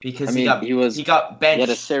 Because he got benched. He had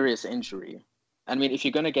a serious injury. I mean, if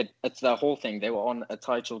you're going to get... It's the whole thing. They were on a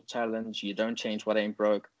title challenge. You don't change what ain't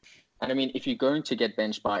broke. And I mean, if you're going to get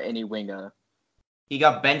benched by any winger... He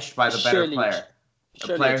got benched by the better player. A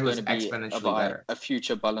player who's exponentially better. A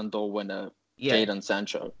future Ballon d'Or winner Jadon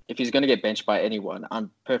Sancho. If he's going to get benched by anyone,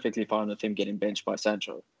 I'm perfectly fine with him getting benched by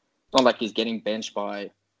Sancho. It's not like he's getting benched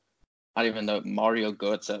by, I don't even know, Mario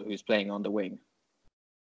Götze, who's playing on the wing.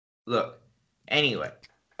 Look, anyway,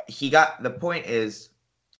 the point is,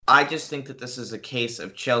 I just think that this is a case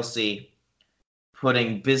of Chelsea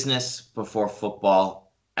putting business before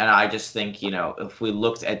football. And I just think, if we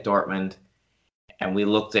looked at Dortmund and we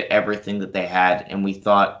looked at everything that they had and we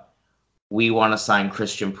thought we want to sign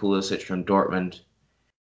Christian Pulisic from Dortmund,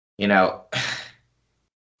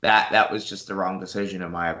 that was just the wrong decision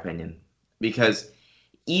in my opinion. Because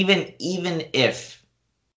even if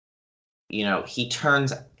he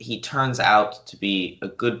turns out to be a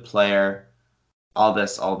good player, all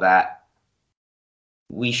this, all that,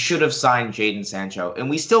 we should have signed Jadon Sancho, and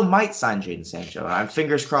we still might sign Jadon Sancho. And I'm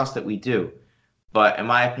fingers crossed that we do. But in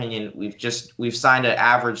my opinion, we've signed an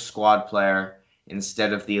average squad player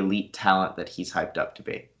instead of the elite talent that he's hyped up to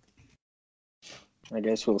be. I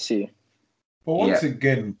guess we'll see. But once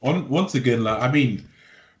again,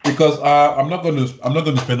 because I'm not gonna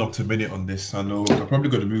spend up to a minute on this. I know we're probably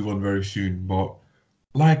gonna move on very soon, but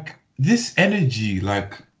this energy,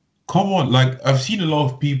 come on, I've seen a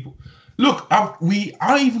lot of people. Look, we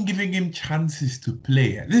are even giving him chances to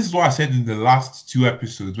play. This is what I said in the last 2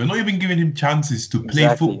 episodes. We're not even giving him chances to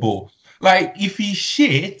play football. If he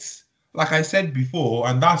shits, like I said before,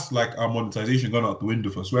 and that's our monetization gone out the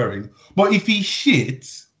window for swearing. But if he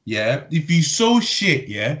shits, if he's so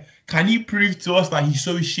shit, can he prove to us that he's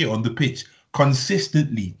so shit on the pitch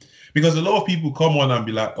consistently? Because a lot of people come on and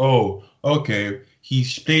be like, oh, okay,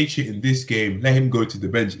 he's played shit in this game. Let him go to the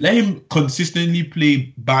bench. Let him consistently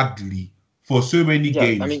play badly for so many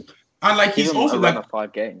games. I mean, and he's also run of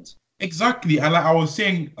 5 games. Exactly. And I was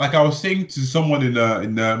saying to someone in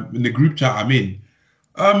the group chat I'm in,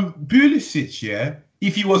 Pulisic,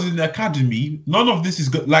 if he was in the academy, none of this is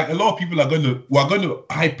good. A lot of people we're going to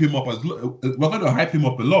hype him up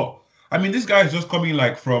a lot. I mean, this guy is just coming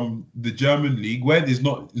from the German league where it's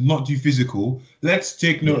not too physical. Let's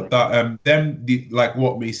take note that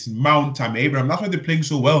Mason Mount, Tammy Abraham, that's why they're playing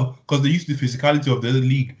so well, because they're used to the physicality of the other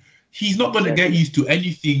league. He's not going to get used to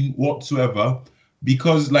anything whatsoever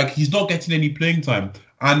because he's not getting any playing time.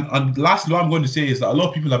 And lastly, what I'm going to say is that a lot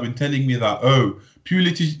of people have been telling me that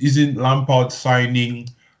Pulisic isn't Lampard signing,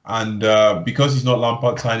 and because he's not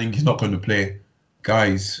Lampard signing, he's not going to play.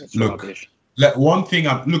 Guys, That's look. rubbish. One thing,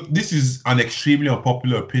 this is an extremely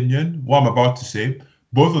unpopular opinion, what I'm about to say.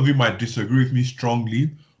 Both of you might disagree with me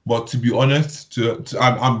strongly, but to be honest,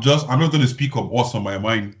 I'm not going to speak of what's on my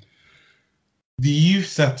mind. The youth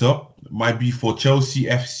setup might be for Chelsea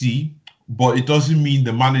FC, but it doesn't mean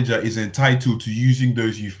the manager is entitled to using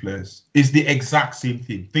those youth players. It's the exact same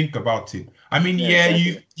thing. Think about it. I mean,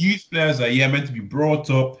 exactly. youth players are meant to be brought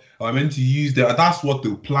up, are meant to use them. That's what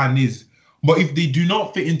the plan is. But if they do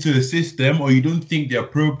not fit into the system or you don't think they're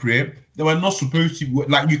appropriate, then we're not supposed to.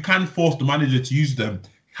 You can't force the manager to use them.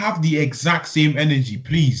 Have the exact same energy,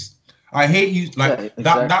 please. I hate you.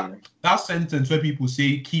 That sentence where people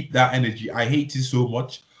say keep that energy. I hate it so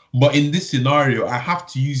much. But in this scenario, I have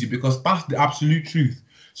to use it because that's the absolute truth.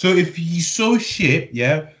 So if he's so shit,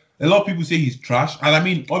 a lot of people say he's trash. And I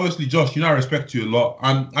mean, obviously, Josh, I respect you a lot.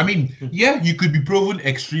 And I mean, you could be proven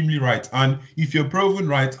extremely right. And if you're proven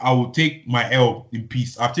right, I will take my L in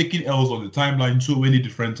peace. I've taken L's on the timeline so many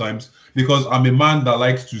different times because I'm a man that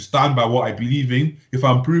likes to stand by what I believe in. If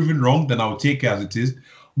I'm proven wrong, then I'll take it as it is.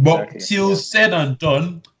 But till said and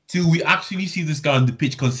done, till we actually see this guy on the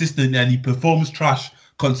pitch consistently and he performs trash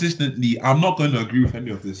consistently, I'm not going to agree with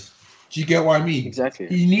any of this. Do you get what I mean? Exactly.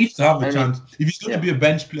 He needs to have a chance. If he's going to be a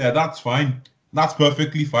bench player, that's fine. That's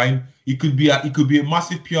perfectly fine. It could be a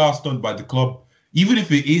massive PR stunt by the club. Even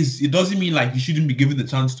if it is, it doesn't mean he shouldn't be given the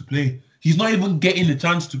chance to play. He's not even getting the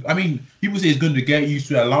chance to. I mean, people say he's going to get used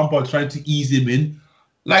to it. Lampard trying to ease him in.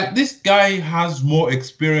 This guy has more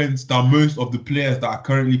experience than most of the players that are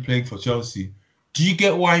currently playing for Chelsea. Do you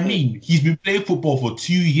get what I mean? He's been playing football for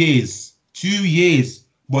 2 years. 2 years.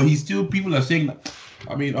 But he's still, people are saying that.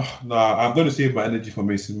 I mean, I'm going to save my energy for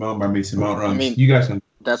Mason Mount by Mason Mount rants. I mean, you guys can.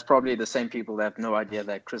 That's probably the same people that have no idea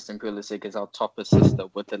that Christian Pulisic is our top assister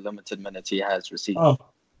with the limited minutes he has received. Oh.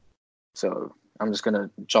 So I'm just going to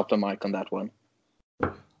drop the mic on that one.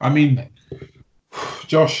 I mean,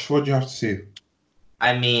 Josh, what do you have to say?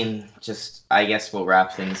 I mean, I guess we'll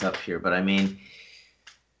wrap things up here. But I mean,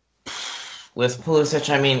 with Pulisic,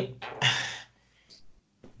 I mean,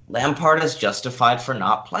 Lampard is justified for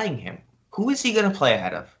not playing him. Who is he going to play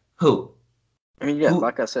ahead of? Who? I mean,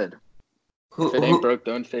 like I said, if it ain't broke,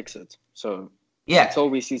 don't fix it. So until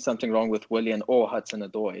we see something wrong with Willian or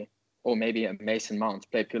Hudson-Odoi, or maybe a Mason Mount,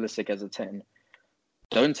 play Pulisic as a 10.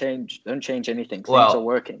 Don't change anything. Things Well- are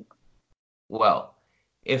working. Well,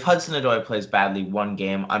 if Hudson-Odoi plays badly one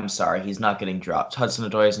game, I'm sorry, he's not getting dropped.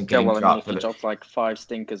 Hudson-Odoi isn't Yeah, getting well, I mean, dropped. if he drops like 5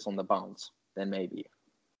 stinkers on the bounce, then maybe.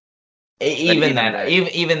 Even then,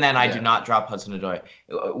 I Yeah. do not drop Hudson-Odoi.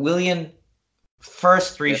 Willian,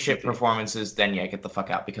 first 3 shit Definitely. performances, then yeah, get the fuck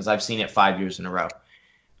out, because I've seen it 5 years in a row.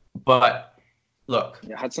 But look,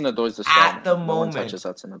 Yeah, Hudson-Odoi's the star. At the no one moment- touches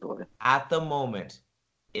Hudson-Odoi. at the moment,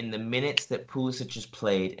 in the minutes that Pulisic has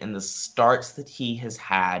played and the starts that he has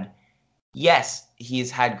had, yes, he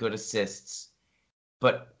has had good assists,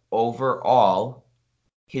 but overall,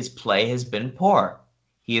 his play has been poor.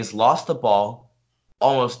 He has lost the ball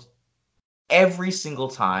almost every single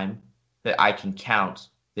time that I can count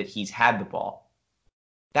that he's had the ball.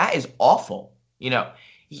 That is awful. You know,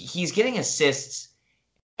 he's getting assists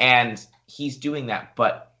and he's doing that,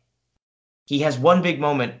 but he has one big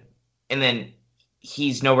moment and then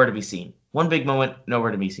he's nowhere to be seen. One big moment,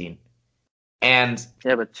 nowhere to be seen. And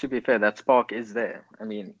Yeah, but to be fair, that spark is there. I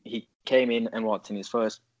mean, he came in and in his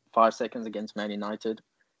first 5 seconds against Man United,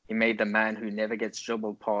 he made the man who never gets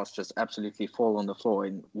dribbled past just absolutely fall on the floor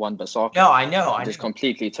in one Basaka. no, I know. Just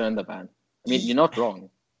completely turned the man. I mean, you're not wrong.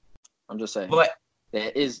 I'm just saying. But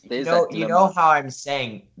there's you that know dilemma. how I'm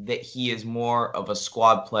saying that he is more of a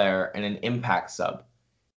squad player and an impact sub.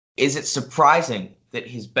 Is it surprising that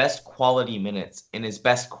his best quality minutes and his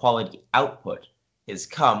best quality output has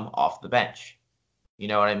come off the bench? You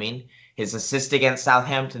know what I mean? His assist against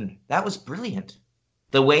Southampton, that was brilliant.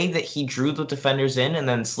 The way that he drew the defenders in and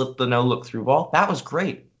then slipped the no-look through ball, that was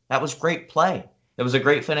great. That was great play. It was a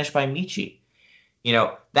great finish by Micele. You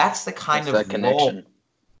know, that's the kind It's of that role. connection.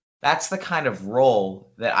 That's the kind of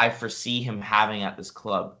role that I foresee him having at this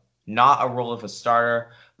club. Not a role of a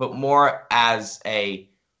starter, but more as a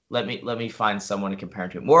let me find someone to compare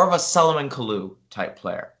him to. More of a Solomon Kalou type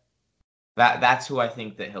player. That's who I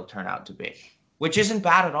think that he'll turn out to be, which isn't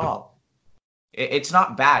bad at all. It's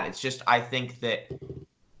not bad. It's just I think that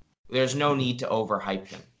there's no need to overhype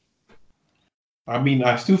him. I mean,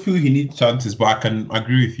 I still feel he needs chances, but I can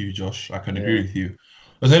agree with you, Josh. I can agree with you.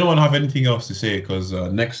 Does anyone have anything else to say? Because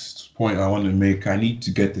next point I want to make, I need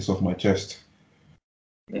to get this off my chest.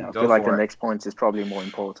 Yeah, I Go feel like for the it. next point is probably more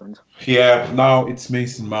important. Yeah, now it's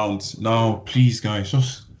Mason Mount. Now, please, guys,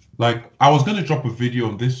 just like I was gonna drop a video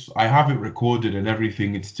on this. I have it recorded and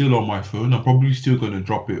everything. It's still on my phone. I'm probably still gonna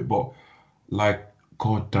drop it, but like,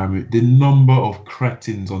 god damn it, the number of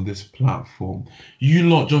cretins on this platform. You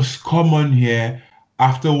lot just come on here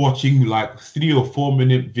after watching like 3 or 4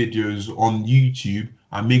 minute videos on YouTube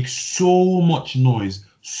and make so much noise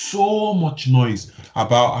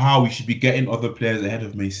about how we should be getting other players ahead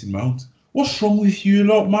of Mason Mount. What's wrong with you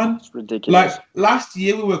lot, man? It's ridiculous. Like last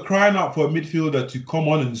year, we were crying out for a midfielder to come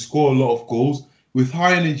on and score a lot of goals with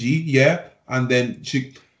high energy, yeah. And then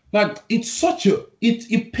it's such a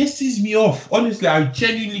it pisses me off. Honestly, I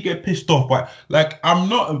genuinely get pissed off. But like, I'm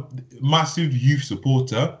not a massive youth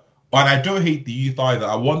supporter, and I don't hate the youth either.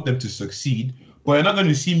 I want them to succeed, but you're not going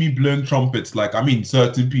to see me blowing trumpets. Like, I mean,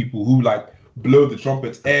 certain people who like blow the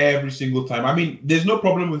trumpets every single time. I mean, there's no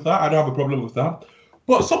problem with that. I don't have a problem with that.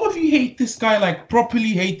 But some of you hate this guy, like properly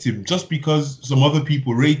hate him just because some other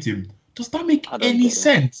people rate him. Does that make any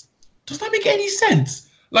sense? Does that make any sense?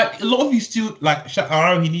 Like, a lot of you still like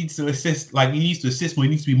Shahararo, he needs to assist, like he needs to assist more, he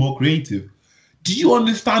needs to be more creative. Do you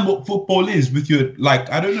understand what football is with your, like,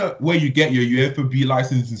 I don't know where you get your UEFA B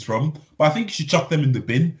licenses from, but I think you should chuck them in the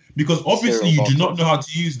bin because obviously you do not know how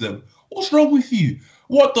to use them. What's wrong with you?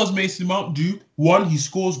 What does Mason Mount do? One, he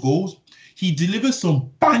scores goals. He delivers some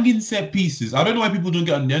banging set pieces. I don't know why people don't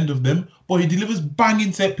get on the end of them, but he delivers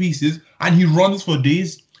banging set pieces and he runs for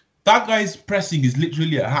days. That guy's pressing is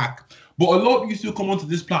literally a hack. But a lot of you still come onto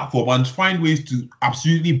this platform and find ways to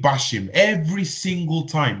absolutely bash him every single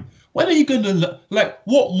time. When are you going to, like,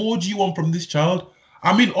 what more do you want from this child?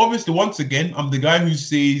 I mean, obviously, once again, I'm the guy who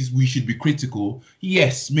says we should be critical.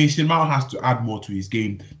 Yes, Mason Mount has to add more to his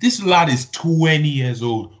game. This lad is 20 years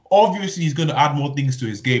old. Obviously, he's going to add more things to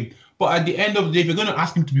his game. But at the end of the day, if you're going to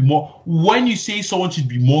ask him to be more, when you say someone should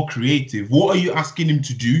be more creative, what are you asking him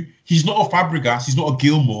to do? He's not a Fabregas. He's not a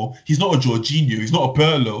Gilmore. He's not a Jorginho. He's not a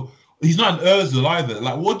Pirlo. He's not an Ozil either.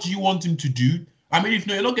 Like, what do you want him to do? I mean, if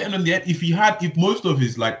you're not getting on the end, if most of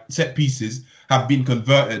his like set pieces have been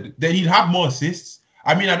converted, then he'd have more assists.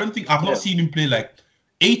 I mean, I've not seen him play like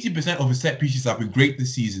 80% of his set pieces have been great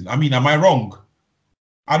this season. I mean, am I wrong?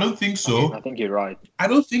 I don't think so. I think you're right. I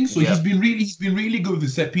don't think so. Yeah. He's been really good with the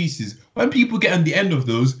set pieces. When people get on the end of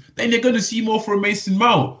those, then they're going to see more from Mason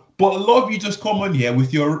Mount. But a lot of you just come on here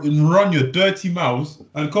with run your dirty mouths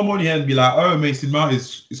and come on here and be like, oh, Mason Mount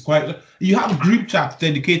is quite. You have group chats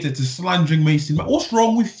dedicated to slandering Mason Mount. What's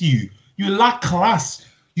wrong with you? You lack class.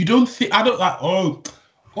 You don't think. I don't like. Oh,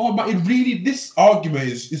 but it really. This argument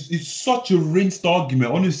is such a rinsed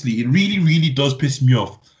argument. Honestly, it really does piss me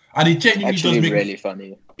off, and it genuinely actually does make really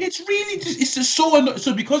funny. It's really just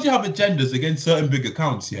so because you have agendas against certain big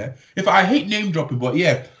accounts, yeah. If I hate name dropping, but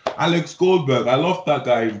yeah, Alex Goldberg, I love that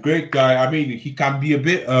guy, great guy. I mean, he can be a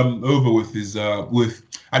bit over with his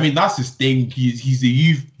I mean, that's his thing. He's a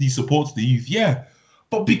youth, he supports the youth, yeah.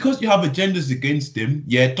 But because you have agendas against him,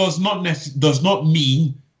 yeah, it does not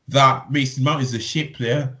mean that Mason Mount is a shit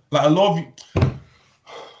player. Like a lot of you,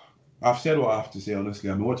 I've said what I have to say, honestly.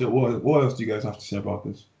 I mean, what else do you guys have to say about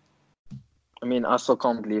this? I mean, I still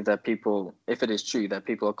can't believe that people, if it is true, that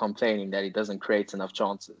people are complaining that he doesn't create enough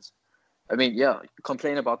chances. I mean, yeah,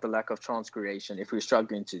 complain about the lack of chance creation if we're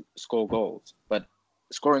struggling to score goals. But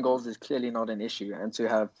scoring goals is clearly not an issue. And to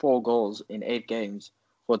have 4 goals in 8 games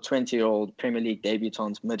for a 20-year-old Premier League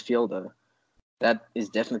debutant midfielder, that is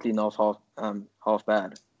definitely not half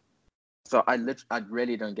bad. So I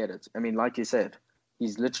really don't get it. I mean, like you said,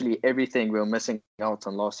 he's literally everything we were missing out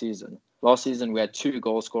on last season. Last season, we had 2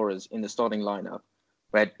 goal scorers in the starting lineup.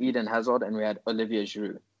 We had Eden Hazard and we had Olivier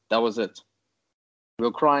Giroud. That was it. We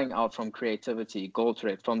were crying out from creativity, goal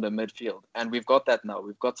threat from the midfield. And we've got that now.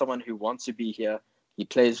 We've got someone who wants to be here. He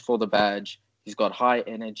plays for the badge. He's got high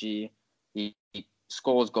energy. He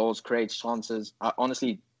scores goals, creates chances. I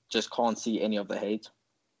honestly just can't see any of the hate.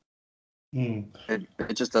 It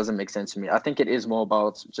just doesn't make sense to me. I think it is more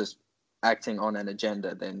about just acting on an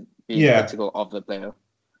agenda than being critical of the player.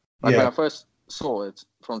 Like when I first saw it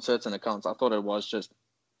from certain accounts, I thought it was just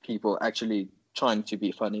people actually trying to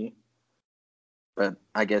be funny. But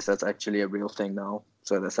I guess that's actually a real thing now.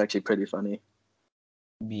 So that's actually pretty funny.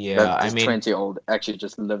 Yeah, that I mean, 20-year-old actually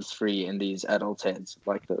just lives free in these adult heads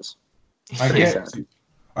like this.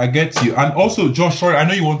 I get you. And also, Josh, sorry, I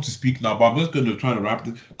know you want to speak now, but I'm just going to try to wrap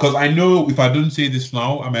this. Because I know if I don't say this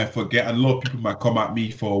now, I might forget. And a lot of people might come at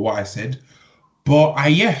me for what I said. But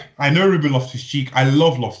I know Ruben Loftus-Cheek. I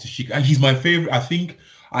love Loftus-Cheek. And he's my favourite. I think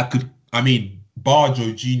bar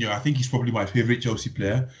Jorginho, I think he's probably my favourite Chelsea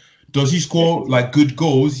player. Does he score like good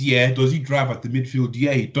goals? Yeah. Does he drive at the midfield?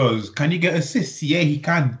 Yeah, he does. Can he get assists? Yeah, he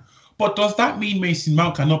can. But does that mean Mason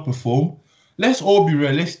Mount cannot perform? Let's all be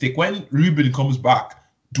realistic. When Ruben comes back,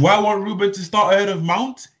 do I want Ruben to start ahead of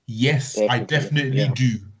Mount? Yes, I definitely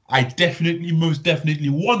do. I definitely, most definitely,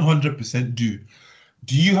 100% do.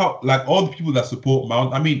 Do you have, like, all the people that support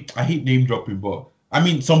Mount? I mean, I hate name dropping, but I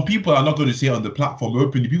mean, some people are not going to say it on the platform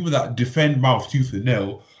openly. People that defend Mount tooth and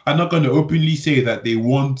nail are not going to openly say that they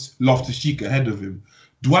want Loftus-Cheek ahead of him.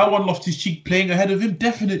 Do I want Loftus-Cheek playing ahead of him?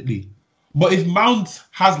 Definitely. But if Mount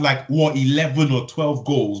has 11 or 12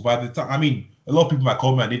 goals by the time, I mean, a lot of people might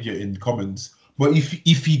call me an idiot in the comments. But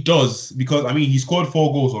if he does, because I mean, he scored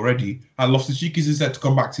 4 goals already, and Loftus-Cheek isn't set to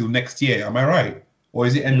come back till next year. Am I right? Or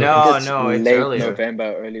is it end of it's late earlier.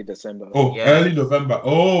 November, early December. Oh, yeah. Early November.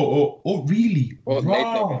 Oh, really? Or late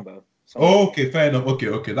November. Oh, okay, fair enough.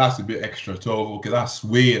 Okay, that's a bit extra. 12. Okay, that's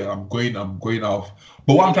way. I'm going off.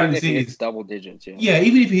 But what I'm trying to say is double digits. Yeah. Yeah,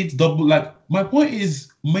 even if he hits double, my point is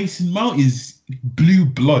Mason Mount is blue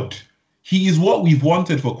blood. He is what we've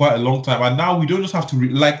wanted for quite a long time, and now we don't just have to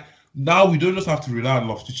rely on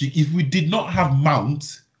Loftus-Cheek. If we did not have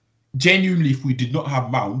Mount, genuinely, if we did not have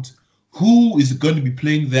Mount, who is going to be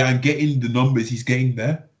playing there and getting the numbers he's getting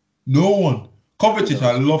there? No one. Kovacic,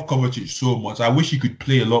 I love Kovacic so much. I wish he could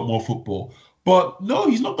play a lot more football. But no,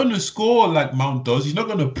 he's not going to score like Mount does. He's not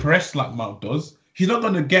going to press like Mount does. He's not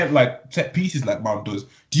going to get set pieces like Mount does.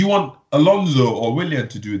 Do you want Alonso or Willian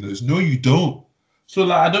to do those? No, you don't.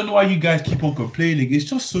 So I don't know why you guys keep on complaining. It's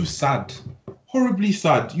just so sad. Horribly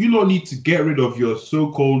sad. You don't need to get rid of your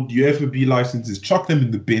so-called UFB licenses, chuck them in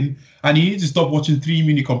the bin, and you need to stop watching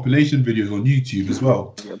 3-minute compilation videos on YouTube as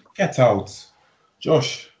well. Yep. Get out.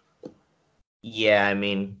 Josh. Yeah, I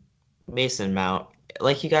mean, Mason Mount,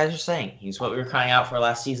 like you guys are saying, he's what we were crying out for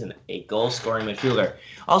last season, a goal-scoring midfielder.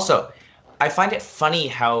 Also, I find it funny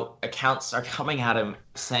how accounts are coming at him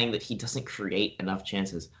saying that he doesn't create enough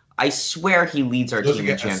chances. I swear he leads our team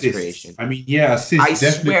in chance creation. I mean, yeah, assists. I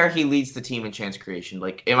swear he leads the team in chance creation.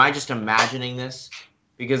 Am I just imagining this?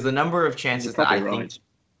 Because the number of chances that I think...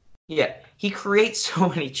 Yeah, he creates so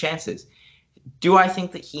many chances. Do I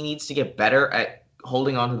think that he needs to get better at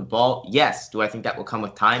holding on to the ball? Yes. Do I think that will come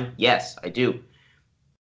with time? Yes, I do.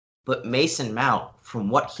 But Mason Mount, from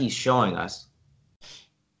what he's showing us,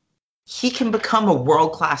 he can become a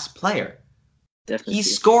world-class player. Definitely.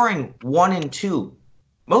 He's scoring 1 and 2.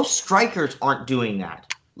 Most strikers aren't doing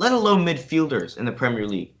that. let alone midfielders in the Premier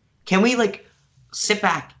League. Can we like sit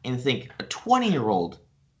back and think a 20-year-old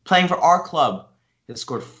playing for our club has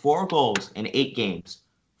scored 4 goals in 8 games,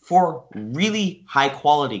 4 really high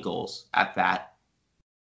quality goals at that.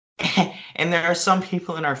 And there are some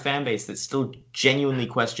people in our fan base that still genuinely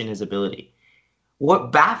question his ability.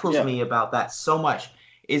 What baffles me about that so much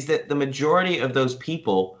is that the majority of those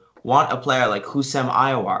people want a player like Houssem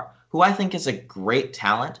Aouar, who I think is a great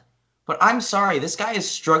talent. But I'm sorry, this guy is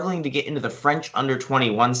struggling to get into the French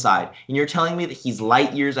under-21 side, and you're telling me that he's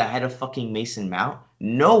light years ahead of fucking Mason Mount?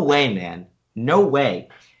 No way, man. No way.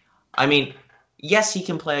 I mean, yes, he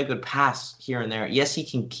can play a good pass here and there. Yes, he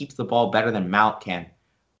can keep the ball better than Mount can.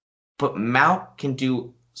 But Mount can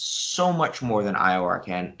do so much more than Aouar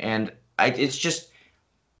can, and it's just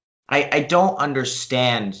I don't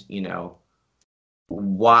understand, you know,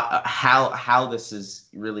 how this has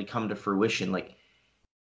really come to fruition. Like,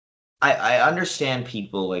 I understand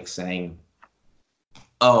people like saying,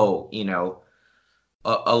 oh, you know,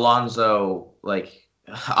 Alonso, like,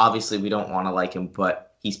 obviously we don't want to like him,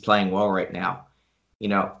 but he's playing well right now. You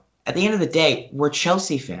know, at the end of the day, we're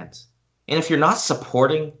Chelsea fans. And if you're not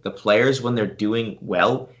supporting the players when they're doing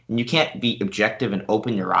well, and you can't be objective and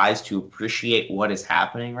open your eyes to appreciate what is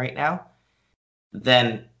happening right now,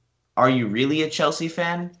 then are you really a Chelsea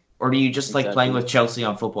fan? Or do you just like playing with Chelsea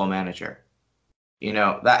on Football Manager? You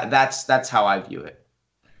know, that's how I view it.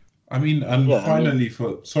 I mean, and finally,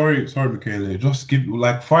 sorry, Micele, just give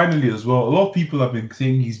like finally as well. A lot of people have been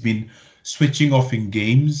saying he's been switching off in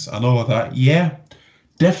games and all of that. Yeah,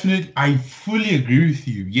 definitely, I fully agree with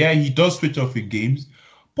you. Yeah, he does switch off in games,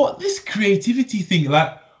 but this creativity thing,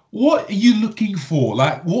 like, what are you looking for?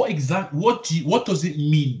 Like, what does it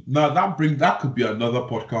mean? Now that could be another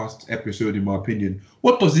podcast episode, in my opinion.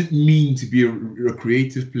 What does it mean to be a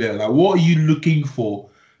creative player? Like, what are you looking for?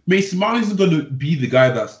 Mason Mount isn't going to be the guy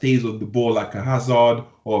that stays on the ball like a Hazard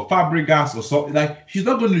or a Fabregas or something. Like, he's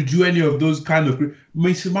not going to do any of those kind of.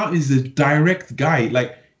 Mason Mount is a direct guy.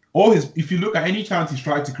 Like, if you look at any chance he's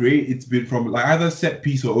tried to create, it's been from like either set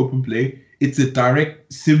piece or open play. It's a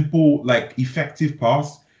direct, simple, like effective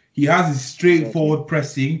pass. He has his straightforward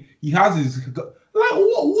pressing. He has his like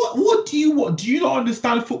what do you want? Do you not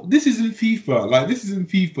understand? This isn't FIFA. Like, this isn't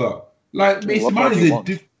FIFA. Like, Mason Mount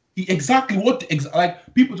is exactly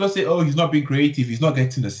like people just say, oh, he's not being creative. He's not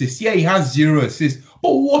getting assists. Yeah, he has 0 assists.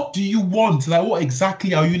 But what do you want? Like, what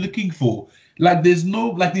exactly are you looking for? Like, there's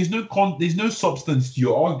no substance to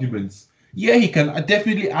your arguments. Yeah, he can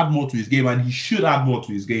definitely add more to his game, and he should add more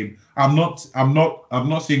to his game. I'm not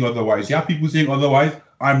saying otherwise. You have people saying otherwise.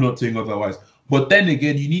 I'm not saying otherwise. But then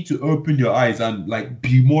again, you need to open your eyes and like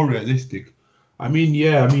be more realistic. I mean,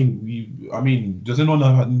 does anyone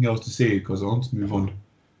have anything else to say? Because I want to move on.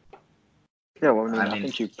 Yeah, well, I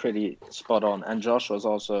think you're pretty spot on. And Josh was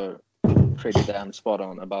also pretty damn spot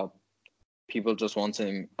on about people just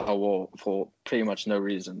wanting a war for pretty much no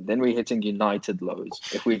reason. Then we're hitting United lows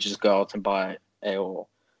if we just go out and buy AO.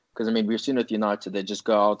 Because, I mean, we've seen with United, they just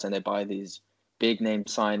go out and they buy these big name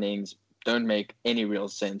signings, don't make any real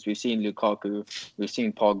sense. We've seen Lukaku, we've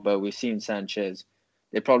seen Pogba, we've seen Sanchez.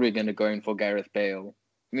 They're probably going to go in for Gareth Bale.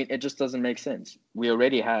 I mean, it just doesn't make sense. We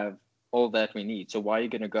already have all that we need. So why are you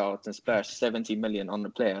going to go out and splash 70 million on a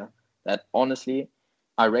player that, honestly,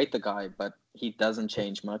 I rate the guy, but he doesn't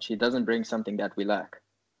change much. He doesn't bring something that we lack.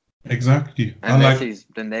 Exactly. Unless he's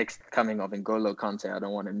the next coming of N'Golo Kante, I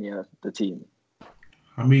don't want him near the team.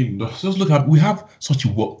 I mean, just look at, we have such a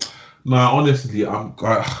work. Nah, honestly, I'm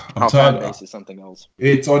Our tired. fan base is something else.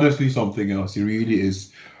 It's honestly something else. It really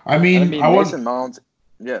is. I mean Mason Mount,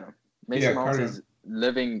 Mount is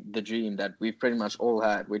living the dream that we've pretty much all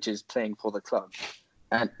had, which is playing for the club.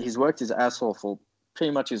 And he's worked his ass off for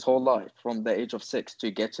pretty much his whole life, from the age of 6 to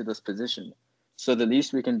get to this position. So the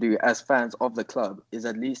least we can do as fans of the club is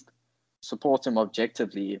at least support him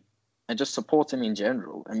objectively and just support him in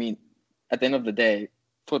general. I mean, at the end of the day,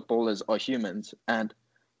 footballers are humans, and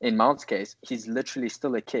in Mount's case, he's literally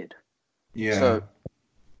still a kid. Yeah. So,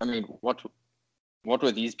 I mean, what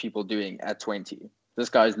were these people doing at 20? This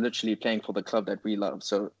guy is literally playing for the club that we love.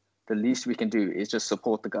 So the least we can do is just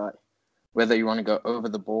support the guy. Whether you want to go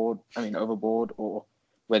overboard, or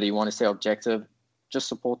whether you want to stay objective, just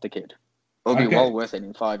support the kid. It'll be well worth it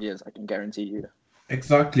in 5 years, I can guarantee you.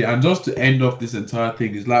 Exactly. And just to end off this entire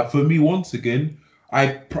thing, is like, for me, once again, I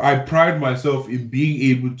pride myself in being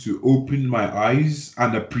able to open my eyes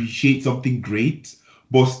and appreciate something great,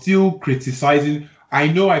 but still criticizing. I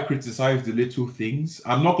know I criticize the little things.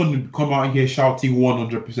 I'm not going to come out here shouting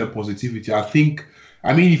 100% positivity.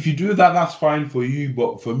 I mean, if you do that, that's fine for you.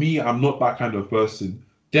 But for me, I'm not that kind of person.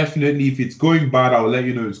 definitely, if it's going bad, I'll let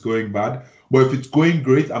you know it's going bad. But if it's going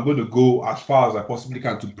great, I'm going to go as far as I possibly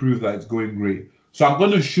can to prove that it's going great. So I'm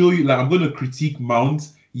going to show you, like, I'm going to critique Mount.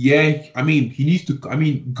 Yeah, I mean, he needs to, I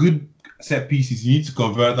mean, good set pieces, you need to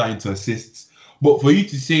convert that into assists. But for you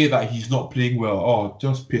to say that he's not playing well, oh,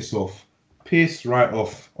 just piss off. Piss right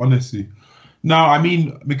off, honestly. Now, I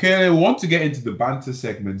mean, Micele, we want to get into the banter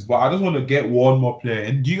segments, but I just want to get one more player.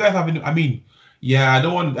 And do you guys have any, I mean, yeah,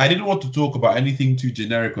 I didn't want to talk about anything too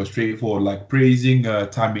generic or straightforward, like praising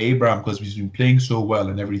Tammy Abraham because he's been playing so well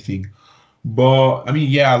and everything. But I mean,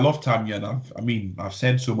 yeah, I love Tammy, and I've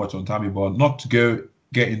said so much on Tammy, but not to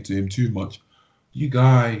get into him too much. You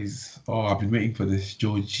guys, oh, I've been waiting for this.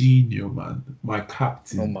 Jorginho, man, my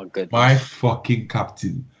captain. Oh my goodness. My fucking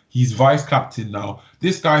captain. He's vice captain now.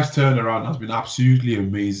 This guy's turnaround has been absolutely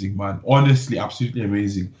amazing, man. Honestly, absolutely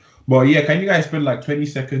amazing. But yeah, can you guys spend like 20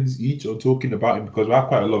 seconds each on talking about him? Because we have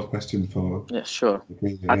quite a lot of questions for... Yeah, sure.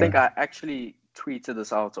 I think I actually tweeted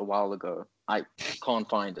this out a while ago. I can't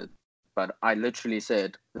find it. But I literally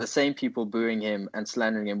said the same people booing him and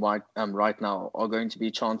slandering him right now are going to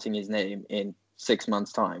be chanting his name in 6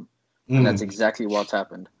 months' time. And that's exactly what's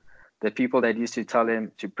happened. The people that used to tell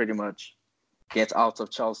him to pretty much get out of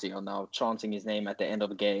Chelsea are now chanting his name at the end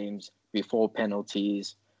of games, before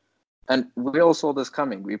penalties. And we all saw this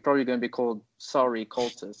coming. We're probably going to be called sorry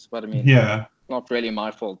cultists. But I mean, yeah, not really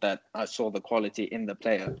my fault that I saw the quality in the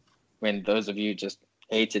player when those of you just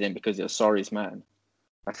hated him because you're sorry's man.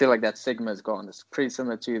 I feel like that stigma's gone. It's pretty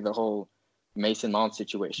similar to the whole Mason Mount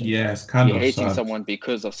situation. Yeah, it's kind you're of hating sad. someone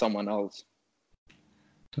because of someone else.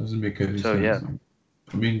 Doesn't make any So, sense. yeah.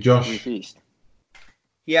 I mean, Josh. We feast.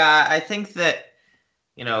 Yeah, I think that,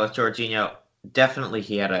 with Jorginho, definitely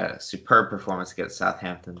he had a superb performance against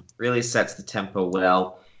Southampton. Really sets the tempo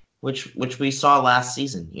well, which we saw last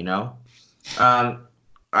season,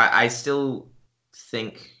 I still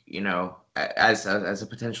think, as a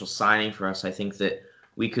potential signing for us, I think that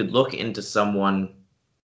we could look into someone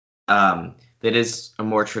that is a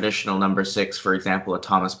more traditional number 6, for example, a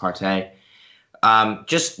Thomas Partey.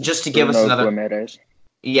 Just to give us another...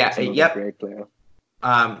 Great player.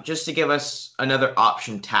 Just to give us another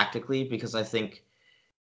option tactically, because I think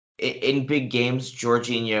in big games,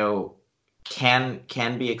 Jorginho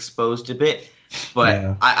can be exposed a bit, but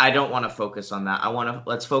yeah. I don't want to focus on that.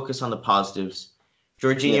 Let's focus on the positives.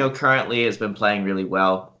 Jorginho currently has been playing really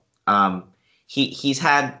well. He's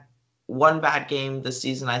had one bad game this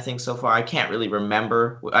season, I think, so far. I can't really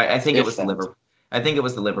remember. I think it was the Liverpool. I think it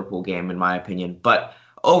was the Liverpool game, in my opinion. But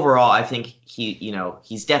overall, I think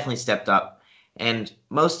he's definitely stepped up. And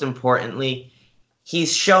most importantly,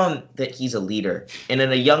 he's shown that he's a leader. And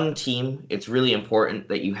in a young team, it's really important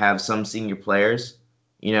that you have some senior players,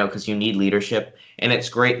 because you need leadership. And it's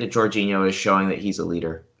great that Jorginho is showing that he's a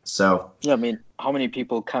leader. So yeah, I mean, how many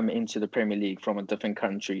people come into the Premier League from a different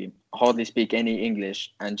country, hardly speak any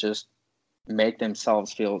English, and just make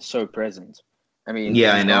themselves feel so present? I mean,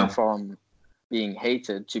 yeah, I know. From being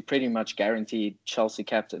hated to pretty much guaranteed Chelsea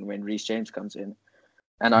captain when Reece James comes in.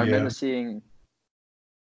 And I remember seeing,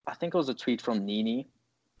 I think it was a tweet from Nini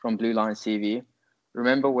from Blue Line CV.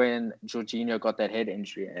 Remember when Jorginho got that head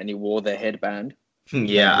injury and he wore the headband?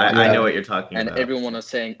 Yeah, I know what you're talking about. And everyone was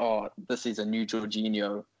saying, oh, this is a new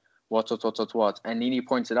Jorginho. What? And Nini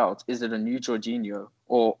pointed out, is it a new Jorginho,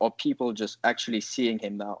 or are people just actually seeing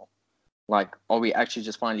him now? Like, are we actually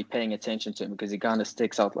just finally paying attention to him because he kind of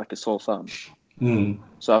sticks out like a sore thumb?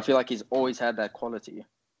 So I feel like he's always had that quality.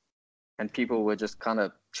 And people were just kind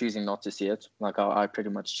of choosing not to see it. Like I pretty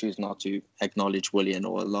much choose not to acknowledge Willian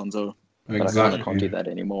or Alonso. But I kind of can't do that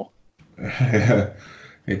anymore.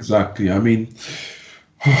 Exactly. I mean,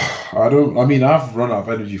 I've run out of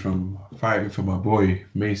energy from fighting for my boy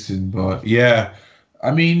Mason, but yeah. I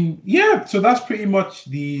mean, yeah, so that's pretty much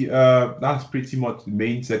the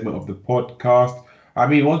main segment of the podcast. I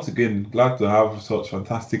mean, once again, glad to have such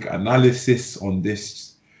fantastic analysis on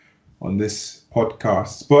this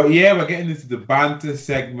podcast. But yeah, we're getting into the banter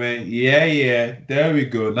segment. Yeah, there we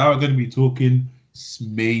go. Now we're going to be talking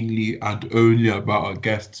mainly and only about our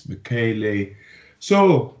guest, Micele.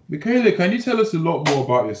 So, Micele, can you tell us a lot more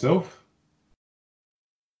about yourself?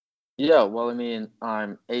 Yeah, well, I mean,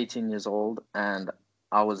 I'm 18 years old and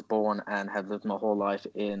I was born and have lived my whole life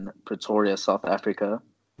in Pretoria, South Africa.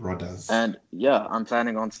 Brothers. And yeah, I'm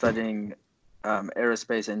planning on studying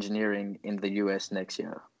aerospace engineering in the US next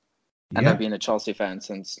year. And I've been a Chelsea fan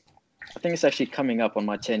since, I think it's actually coming up on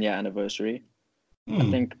my 10-year anniversary. I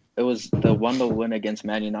think it was the 1-0 win against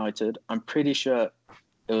Man United. I'm pretty sure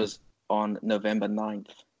it was on November 9th,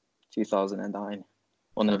 2009,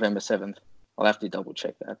 or November 7th. I'll have to double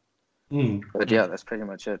check that. But yeah, that's pretty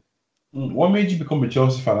much it. What made you become a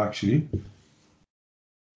Chelsea fan, actually?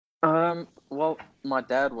 Well, my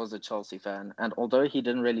dad was a Chelsea fan, and although he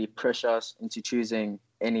didn't really push us into choosing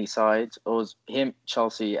any side, it was him,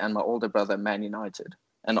 Chelsea, and my older brother, Man United.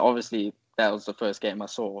 And obviously, that was the first game I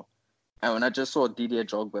saw. And when I just saw Didier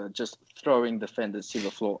Drogba just throwing defenders to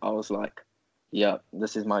the floor, I was like, yeah,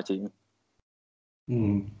 this is my team.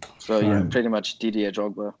 So, yeah, pretty much Didier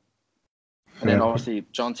Drogba. And then obviously,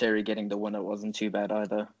 John Terry getting the winner wasn't too bad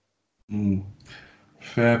either.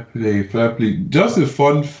 Fair play, fair play. Just a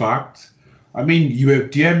fun fact. I mean, you were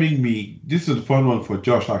DMing me. This is a fun one for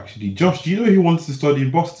Josh, actually. Josh, do you know he wants to study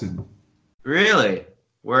in Boston? Really?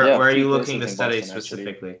 Where are you looking to in study Boston,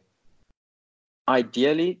 specifically?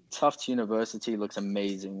 Ideally, Tufts University looks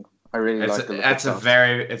amazing. I really like the look It's of a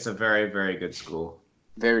very, very good school.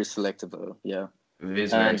 Very selective though, yeah. It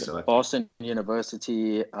is very selective. Boston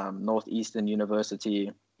University, Northeastern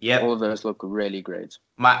University. Yep. All of those look really great.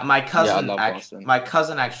 My cousin, I love Boston. My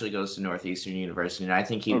cousin actually goes to Northeastern University, and I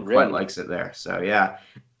think he really? quite likes it there. So yeah,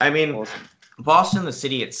 I mean, Awesome. Boston, the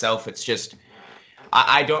city itself, it's just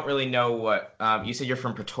I don't really know what you said. You're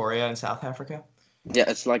from Pretoria in South Africa. Yeah,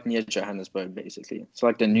 it's like near Johannesburg, basically. It's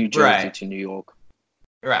like the New Jersey to New York.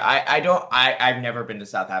 Right. I've never been to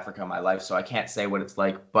South Africa in my life, so I can't say what it's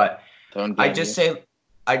like. But I just say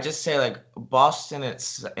like Boston,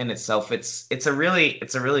 in itself, it's a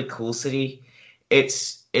really cool city.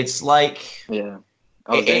 It's like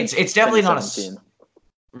it's definitely not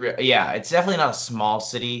it's definitely not a small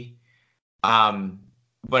city,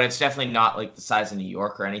 but it's definitely not like the size of New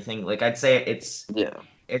York or anything. Like I'd say it's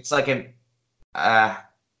like an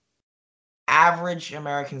average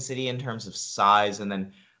American city in terms of size, and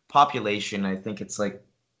then population. I think it's like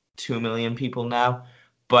 2 million people now,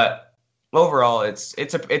 but overall, it's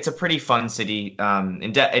a pretty fun city,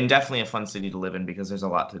 and definitely a fun city to live in because there's a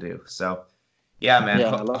lot to do. So, yeah, man.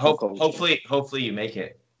 Hopefully you make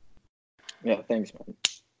it. Yeah, thanks, man.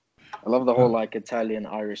 I love the whole like Italian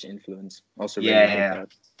Irish influence. Also, really like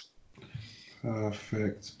that.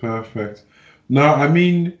 Perfect. Now, I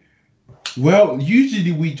mean, well,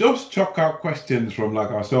 usually we just chuck out questions from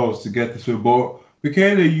like ourselves to get this, but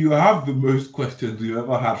Micele, you have the most questions we've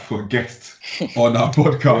ever had for guests on our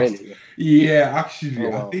podcast. Really? Yeah, actually,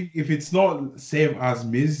 wow. I think if it's not same as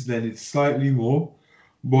Miz, then it's slightly more.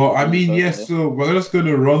 But I mean, yes, so we're just going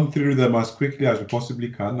to run through them as quickly as we possibly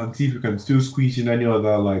can and see if we can still squeeze in any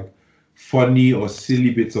other like funny or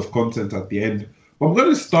silly bits of content at the end. But I'm going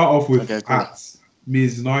to start off with at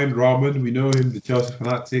Ms9 Ramen. We know him, the Chelsea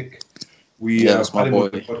fanatic. That's my boy.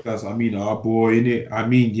 The podcast. I mean, our boy, innit? I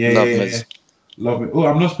mean, love it. Oh,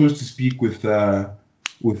 I'm not supposed to speak with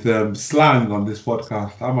slang on this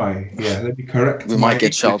podcast, am I? Yeah, let me correct. We might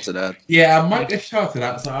get shouted at. Yeah, I might get shouted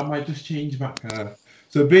at, so I might just change back.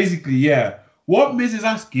 So basically, yeah, what Miz is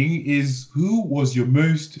asking is who's your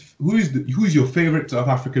favorite South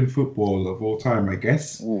African footballer of all time? I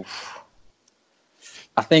guess. Oof.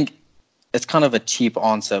 I think it's kind of a cheap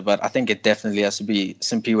answer, but I think it definitely has to be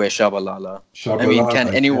Simpiwe Shabalala. I mean,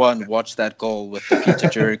 can anyone watch that goal with the Peter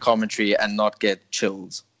Jury commentary and not get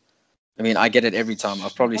chills? I mean, I get it every time.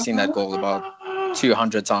 I've probably seen that goal about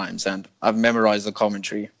 200 times, and I've memorized the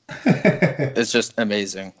commentary. It's just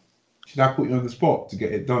amazing. Should I put you on the spot to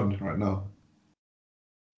get it done right now?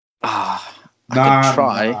 I could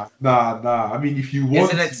try. Nah. I mean, if you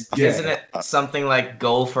want, isn't it something like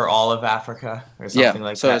goal for all of Africa or something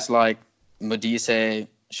like that? So it's like Modise,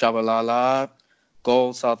 Shabalala,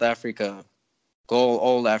 goal South Africa, goal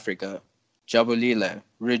all Africa, Jabulile,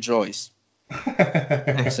 rejoice.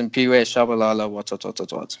 Simpiwe Shabalala, what.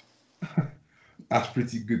 That's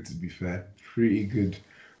pretty good, to be fair. Pretty good.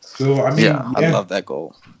 So I mean, I love that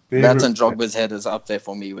goal. That and Drogba's head is up there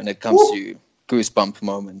for me when it comes to goosebump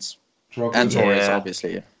moments. And Torres,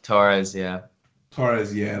 obviously. Torres, yeah.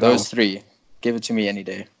 Those three. Give it to me any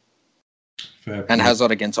day. Fair and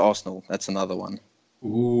Hazard against Arsenal. That's another one.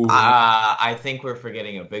 Ooh. I think we're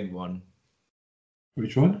forgetting a big one.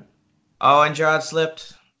 Which one? Oh, and Gerrard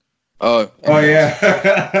slipped. Oh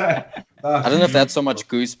yeah. I don't know if that's so much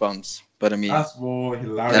goosebumps, but I mean that's more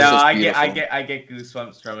hilarious. No, I get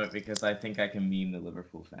goosebumps from it because I think I can meme the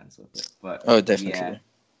Liverpool fans with it. But definitely.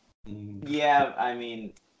 Yeah, I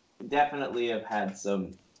mean, definitely have had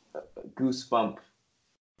some goosebump,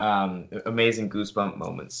 amazing goosebump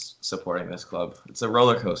moments supporting this club. It's a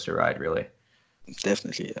roller coaster ride, really.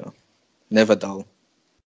 Definitely, yeah. Never dull.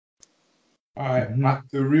 All right, at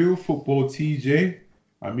the real football TJ.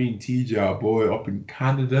 I mean, TJ, our boy up in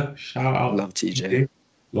Canada. Shout out. Love TJ.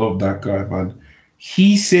 Love that guy, man.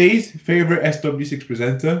 He says favorite SW6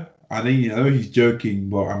 presenter. I know he's joking,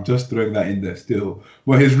 but I'm just throwing that in there still.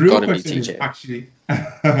 Well, his real Gotta be question is TJ. actually,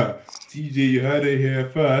 TJ, you heard it here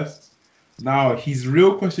first. Now, his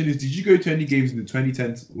real question is, did you go to any games in the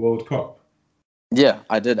 2010 World Cup? Yeah,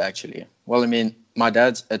 I did actually. Well, I mean, my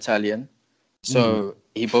dad's Italian, so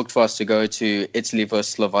he booked for us to go to Italy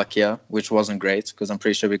versus Slovakia, which wasn't great because I'm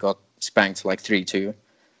pretty sure we got spanked like 3-2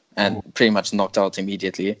 and pretty much knocked out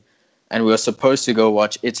immediately. And we were supposed to go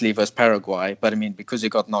watch Italy versus Paraguay, but I mean, because we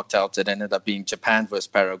got knocked out, it ended up being Japan versus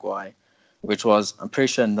Paraguay, which was, I'm pretty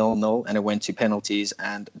sure, 0-0, and it went to penalties,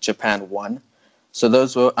 and Japan won. So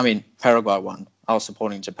those were, I mean, Paraguay won. I was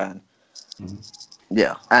supporting Japan.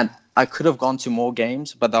 Yeah, and I could have gone to more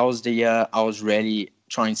games, but that was the year I was really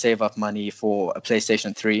trying to save up money for a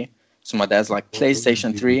PlayStation 3. So my dad's like,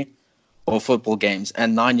 PlayStation 3 or football games.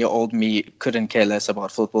 And 9-year-old me couldn't care less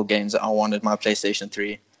about football games. I wanted my PlayStation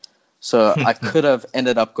 3. So I could have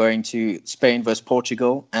ended up going to Spain versus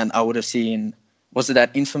Portugal, and I would have seen, was it that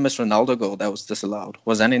infamous Ronaldo goal that was disallowed?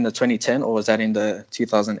 Was that in the 2010 or was that in the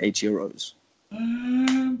 2008 Euros?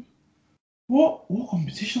 What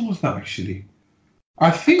competition was that actually? I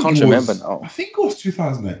think Can't it remember was. now. I think it was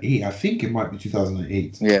 2008. I think it might be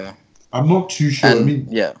 2008. Yeah. I'm not too sure. And, I mean,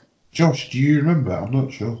 yeah. Josh, do you remember? I'm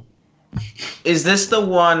not sure. Is this the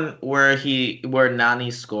one where Nani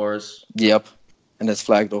scores? Yep. And it's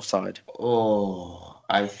flagged offside. Oh,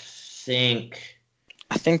 I think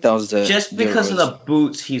that was the just because Euros. of the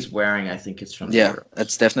boots he's wearing, I think it's from the Yeah, Euros.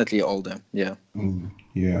 it's definitely older. Yeah.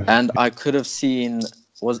 Yeah. And I could have seen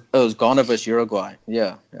it was Ghana versus Uruguay.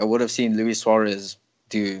 Yeah, I would have seen Luis Suarez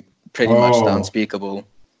do pretty much the unspeakable,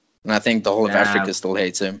 and I think the whole of Africa still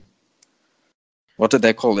hates him. What did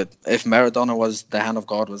they call it? If Maradona was the hand of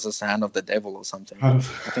God, was this the hand of the devil or something? I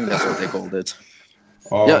think that's what they called it.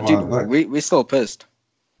 Yeah, dude, we're still pissed.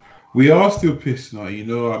 We are still pissed now, you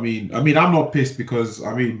know. I mean, I'm not pissed because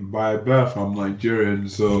by birth I'm Nigerian,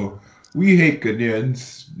 so we hate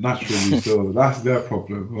Ghanaians naturally, so that's their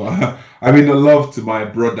problem. I mean, the love to my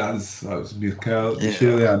brothers, as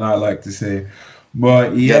Micele and I like to say.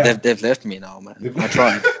 But yeah, they've left me now, man. I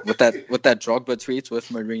tried with that Drogba tweet with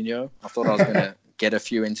Mourinho. I thought I was gonna get a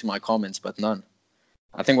few into my comments, but none.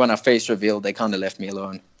 I think when I face revealed, they kind of left me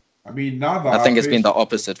alone. I mean, now that I think it's been the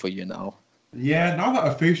opposite for you now. Yeah, now that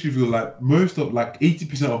I face reveal, like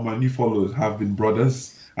 80% of my new followers have been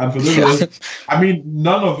brothers, and for those of us, I mean,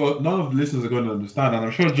 none of the listeners are going to understand, and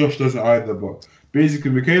I'm sure Josh doesn't either. But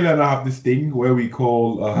basically, Micele and I have this thing where we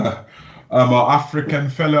call our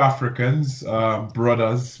fellow Africans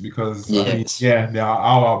brothers because they are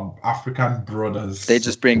our African brothers. They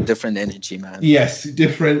just bring different energy, man. Yes,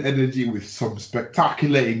 different energy with some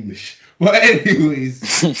spectacular English. But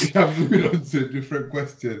anyways, we have moved on to a different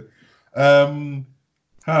question. Ollie.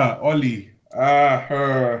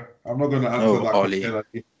 I'm not going to answer that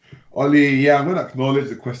question. Ollie, yeah, I'm going to acknowledge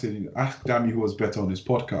the question. Ask Dammy who was better on his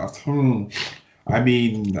podcast. I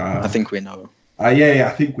mean, I think we know. Yeah,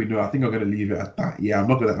 I think we know. I think I'm going to leave it at that. Yeah, I'm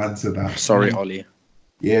not going to answer that. Sorry, Ollie.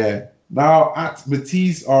 Yeah. Now at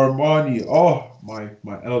Matisse Armani. Oh, my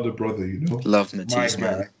elder brother, you know. Love Matisse,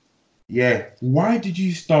 man. Yeah. Why did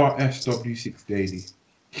you start SW6 Daily?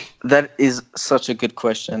 That is such a good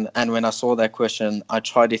question. And when I saw that question, I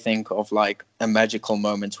tried to think of like a magical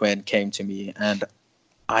moment when it came to me. And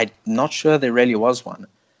I'm not sure there really was one.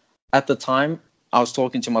 At the time, I was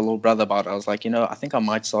talking to my little brother about it. I was like, I think I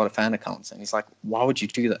might start a fan account. And he's like, why would you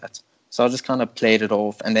do that? So I just kind of played it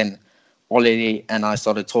off. And then Ollie and I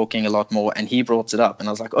started talking a lot more. And he brought it up. And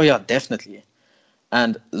I was like, oh, yeah, definitely.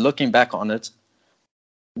 And looking back on it,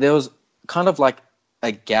 there was kind of like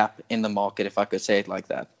a gap in the market, if I could say it like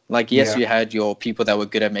that. Like, yes, you had your people that were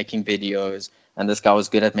good at making videos. And this guy was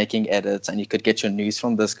good at making edits. And you could get your news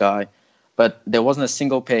from this guy. But there wasn't a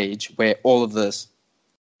single page where all of this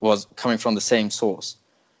was coming from the same source.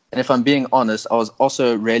 And if I'm being honest, I was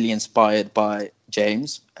also really inspired by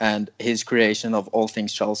James and his creation of All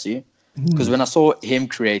Things Chelsea. Because when I saw him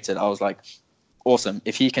create it, I was like, awesome.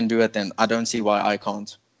 If he can do it, then I don't see why I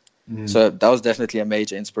can't. So that was definitely a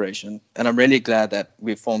major inspiration. And I'm really glad that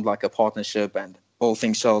we formed like a partnership and All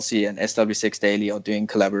Things Chelsea and SW6 Daily are doing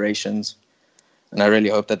collaborations. And I really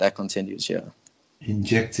hope that continues, yeah.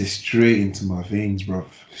 Injected straight into my veins, bro.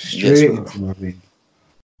 Into my veins.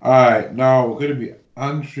 All right, now we're going to be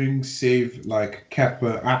answering Save Like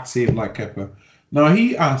Kepper at Save Like Kepper. Now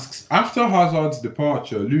he asks, after Hazard's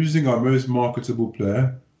departure, losing our most marketable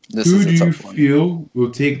player, who do you feel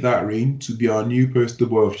will take that reign to be our new poster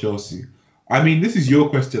boy of Chelsea? I mean, this is your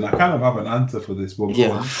question. I kind of have an answer for this, but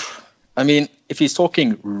go on. I mean, if he's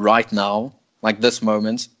talking right now, like this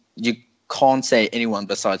moment, you can't say anyone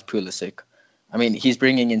besides Pulisic. I mean, he's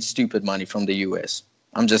bringing in stupid money from the US.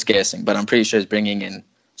 I'm just guessing, but I'm pretty sure he's bringing in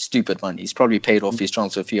stupid money. He's probably paid off his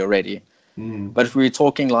transfer fee already. But if we're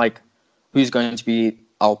talking like who's going to be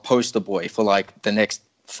our poster boy for like the next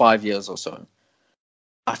 5 years or so,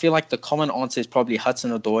 I feel like the common answer is probably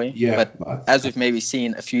Hudson-Odoi. Yeah, but as we've maybe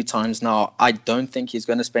seen a few times now, I don't think he's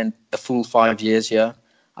going to spend the full 5 years here.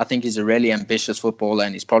 I think he's a really ambitious footballer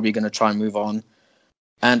and he's probably going to try and move on.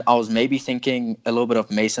 And I was maybe thinking a little bit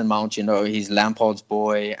of Mason Mount, he's Lampard's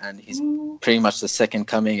boy and he's pretty much the second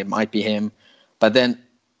coming. It might be him. But then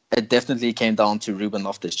it definitely came down to Ruben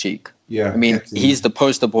Loftus-Cheek. Yeah, I mean, he's the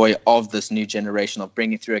poster boy of this new generation of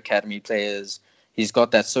bringing through academy players. He's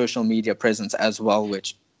got that social media presence as well,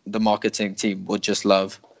 which the marketing team would just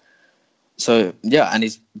love. So, yeah, and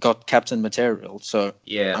he's got captain material. So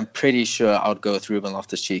Yeah. I'm pretty sure I would go with Ruben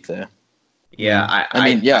Loftus-Cheek there. Yeah, I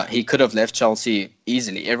mean, he could have left Chelsea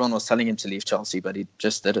easily. Everyone was telling him to leave Chelsea, but he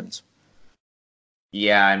just didn't.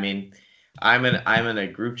 Yeah, I mean, I'm in a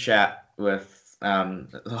group chat with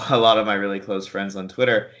a lot of my really close friends on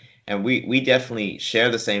Twitter, and we definitely share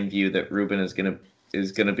the same view that Ruben is gonna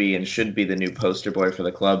be and should be the new poster boy for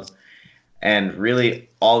the club. And really,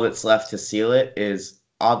 all that's left to seal it is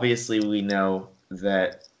obviously we know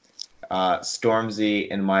that Stormzy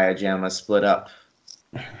and Maya Jama split up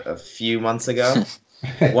a few months ago.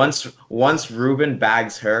 Once Ruben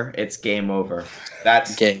bags her, it's game over.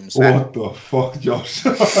 That's games. What the fuck, Josh?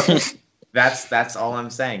 That's all I'm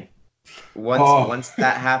saying. Once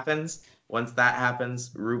that happens,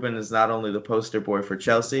 Ruben is not only the poster boy for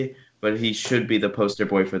Chelsea, but he should be the poster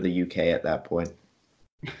boy for the UK at that point.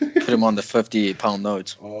 Put him on the £50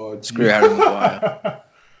 note. Screw geez. Harry Maguire.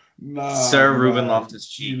 Sir Ruben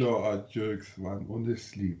Loftus-Cheek. You lot are jokes, man.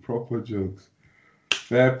 Honestly, proper jokes.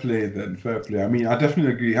 Fair play then, fair play. I mean, I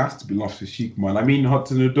definitely agree. It has to be Loftus-Cheek, man. I mean,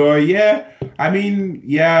 Hudson-Odoi, yeah. I mean,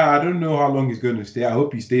 yeah, I don't know how long he's going to stay. I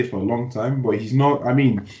hope he stays for a long time, but he's not. I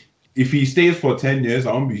mean, if he stays for 10 years,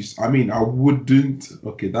 I wouldn't.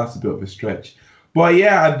 Okay, that's a bit of a stretch. But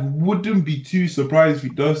yeah, I wouldn't be too surprised if he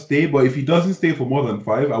does stay. But if he doesn't stay for more than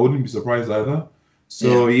 5, I wouldn't be surprised either.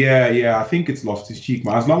 So yeah, I think it's Loftus-Cheek,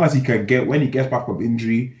 man. As long as he can when he gets back from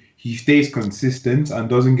injury, he stays consistent and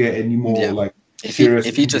doesn't get any more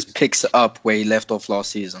If he just picks up where he left off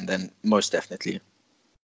last season, then most definitely.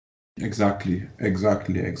 Exactly.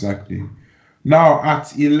 Now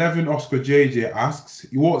at 11, Oscar JJ asks,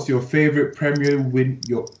 "What's your favorite Prem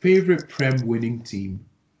winning team?"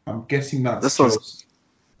 I'm guessing that's Chelsea.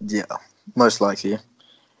 Yeah, most likely.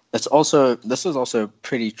 This was also a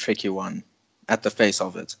pretty tricky one at the face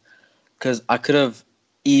of it, because I could have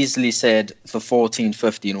easily said the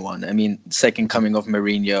 14-15 one. I mean, second coming of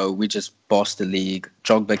Mourinho, we just bossed the league.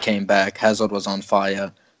 Drogba came back, Hazard was on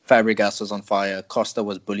fire, Fabregas was on fire, Costa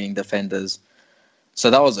was bullying defenders. So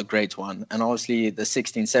that was a great one. And obviously the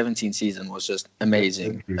 16-17 season was just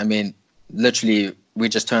amazing. I mean, literally, we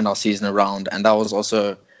just turned our season around. And that was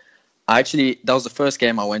also, that was the first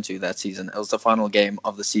game I went to that season. It was the final game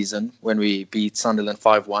of the season when we beat Sunderland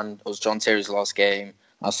 5-1. It was John Terry's last game.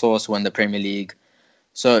 I saw us win the Premier League.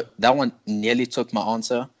 So that one nearly took my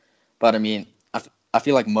answer. But I mean, I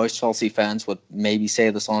feel like most Chelsea fans would maybe say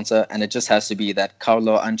this answer, and it just has to be that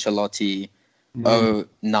Carlo Ancelotti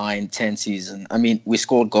 09-10 season. I mean, we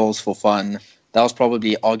scored goals for fun. That was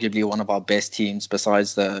probably arguably one of our best teams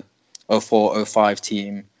besides the 04-05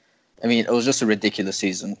 team. I mean, it was just a ridiculous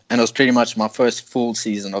season. And it was pretty much my first full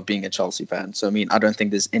season of being a Chelsea fan. So, I mean, I don't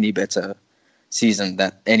think there's any better season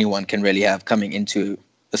that anyone can really have coming into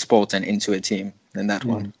the sport and into a team than that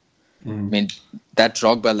one. I mean, that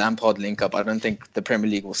Drogba-Lampard link-up, I don't think the Premier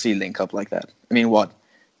League will see link-up like that. I mean,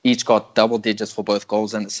 each got double digits for both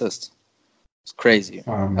goals and assists. It's crazy.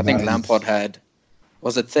 I think Lampard had,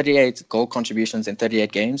 was it 38 goal contributions in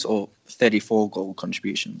 38 games or 34 goal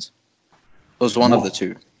contributions? It was one of the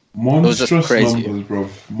two. Monstrous numbers, bro.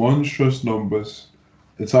 Monstrous numbers.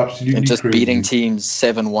 It's absolutely and just crazy. Beating teams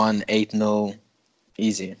 7-1, 8-0.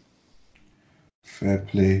 Easy. Fair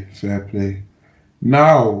play.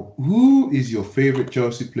 Now, who is your favorite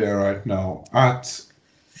Chelsea player right now? At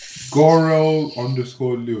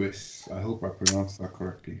Gorel_Lewis. I hope I pronounced that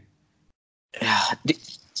correctly.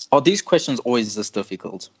 Are these questions always this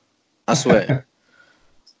difficult? I swear.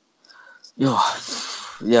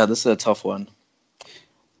 Yeah, this is a tough one.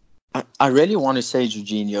 I really want to say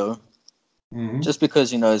Jorginho. Just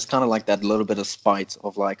because, it's kind of like that little bit of spite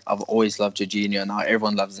of like, I've always loved Jorginho, now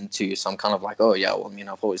everyone loves him too. So I'm kind of like, oh yeah, well,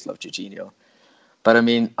 I've always loved Jorginho. But I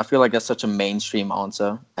mean, I feel like that's such a mainstream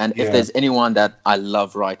answer. And if there's anyone that I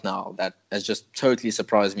love right now that has just totally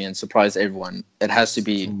surprised me and surprised everyone, it has to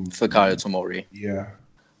be Fikayo Tomori. Yeah.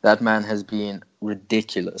 That man has been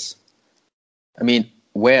ridiculous. I mean,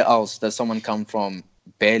 where else does someone come from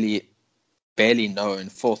barely known,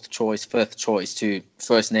 fourth choice, fifth choice to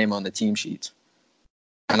first name on the team sheet.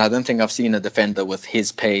 And I don't think I've seen a defender with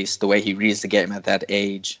his pace, the way he reads the game at that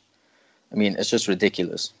age. I mean, it's just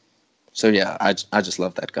ridiculous. So yeah, I just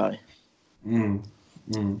love that guy.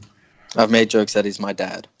 I've made jokes that he's my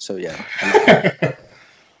dad. So yeah.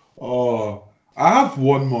 Oh, I have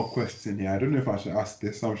one more question here. I don't know if I should ask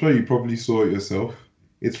this. I'm sure you probably saw it yourself.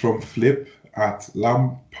 It's from Flip at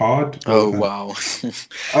Lampard. Oh wow.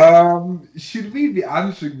 Should we be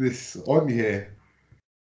answering this on here?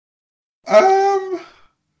 Micele,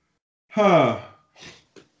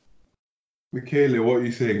 what are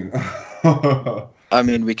you saying? I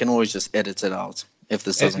mean, we can always just edit it out if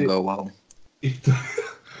this doesn't go well.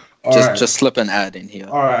 Right. Just slip an ad in here.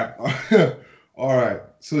 All right. All right.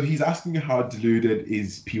 So he's asking how deluded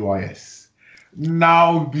is PYS.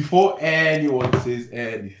 Now, before anyone says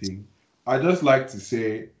anything, I just like to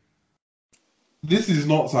say this is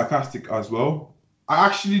not sarcastic as well. I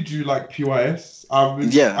actually do like PYS.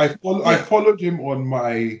 I followed him on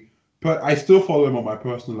my. I still follow him on my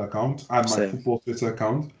personal account and my football Twitter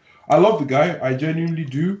account. I love the guy. I genuinely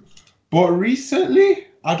do. But recently,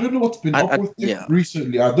 I don't know what's been up with him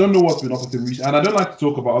recently. And I don't like to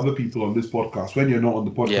talk about other people on this podcast when you're not on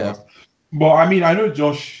the podcast. Yeah. But I mean, I know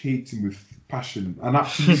Josh hates him with passion and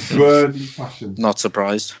actually burning passion. Not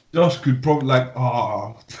surprised. Josh could probably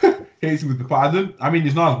hates him with the passion. I mean,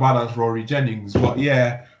 it's not as bad as Rory Jennings, but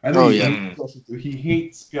yeah, I know he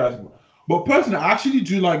hates PYS. But personally, I actually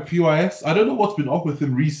do like PYS. I don't know what's been up with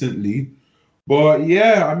him recently, but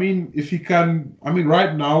yeah, I mean, if he can, I mean,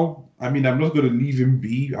 right now, I mean, I'm not going to leave him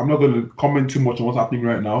be. I'm not going to comment too much on what's happening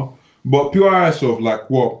right now. But PYS of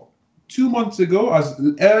 2 months ago, as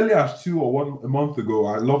early as a month ago,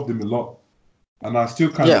 I loved him a lot. And I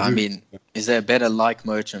still kind of... Yeah, I mean, is there better like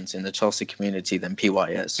merchants in the Chelsea community than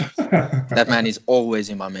PYS? That man is always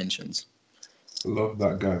in my mentions. Love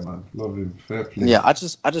that guy, man. Love him. Fair play. Yeah, I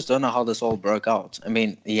just don't know how this all broke out. I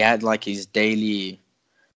mean, he had his daily,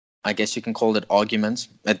 I guess you can call it arguments.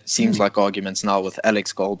 It seems like arguments now with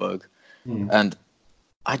Alex Goldberg. And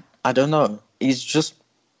I don't know. He's just,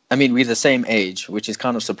 I mean, we're the same age, which is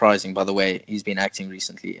kind of surprising by the way he's been acting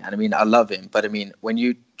recently. And I mean, I love him. But I mean, when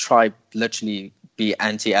you try literally be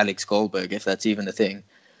anti-Alex Goldberg, if that's even a thing,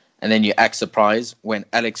 and then you act surprised when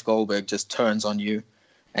Alex Goldberg just turns on you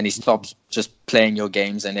and he stops just playing your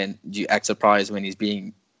games, and then you act surprised when he's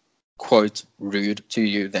being, quote, rude to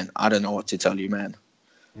you, then I don't know what to tell you, man.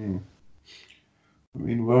 I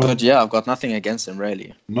mean, well... But yeah, I've got nothing against him,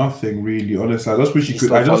 really. Nothing, really. Honestly, I just wish he could... He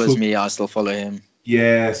still follows me, I still follow him.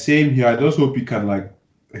 Yeah, same here. I just hope he can,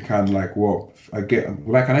 can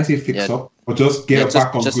I say fix up? Or just get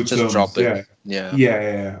back on good terms. Drop it.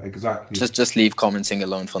 Yeah, exactly. Just leave commenting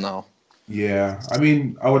alone for now. Yeah, I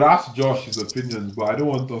mean, I would ask Josh his opinions, but I don't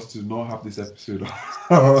want us to not have this episode.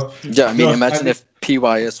 Yeah, I mean, imagine if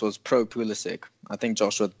PYS was pro Pulisic. I think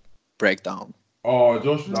Josh would break down. Oh,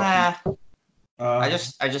 Josh would I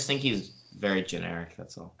just think he's very generic,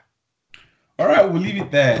 that's all. All right, we'll leave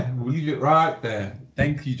it there. We'll leave it right there.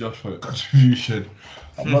 Thank you, Josh, for your contribution.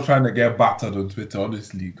 I'm not trying to get battered on Twitter,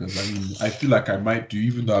 honestly, because I mean, I feel like I might do,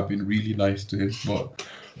 even though I've been really nice to him. But,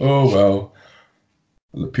 oh well.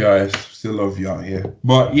 The PIS, still love you out here.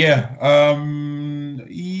 But yeah,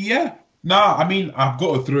 Nah, I mean, I've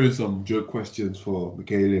got to throw in some joke questions for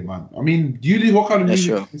Micele, man. I mean, what kind of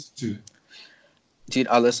music do you listen to? Dude,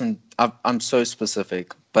 I'm so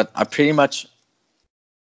specific, but I pretty much,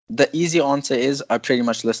 the easy answer is I pretty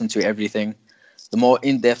much listen to everything. The more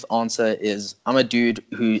in-depth answer is I'm a dude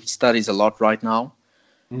who studies a lot right now.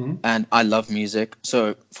 And I love music.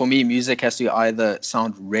 So for me, music has to either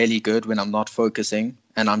sound really good when I'm not focusing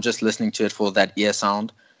and I'm just listening to it for that ear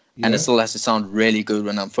sound. Yeah. And it still has to sound really good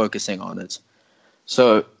when I'm focusing on it.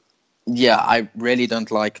 So yeah, I really don't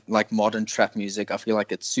like modern trap music. I feel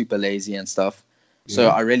like it's super lazy and stuff. Yeah. So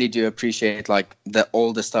I really do appreciate the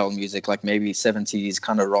older style music, like maybe 70s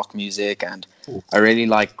kind of rock music. And I really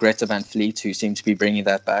like Greta Van Fleet, who seem to be bringing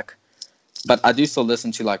that back. But I do still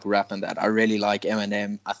listen to rap and that. I really like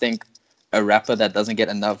Eminem. I think a rapper that doesn't get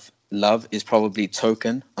enough love is probably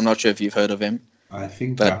Token. I'm not sure if you've heard of him. I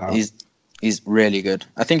think but he's really good.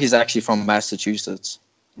 I think he's actually from Massachusetts.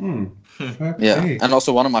 Yeah. And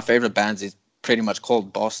also one of my favorite bands is pretty much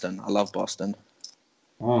called Boston. I love Boston.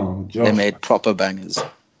 Oh, Josh. They made proper bangers.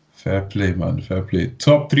 Fair play, man. Fair play.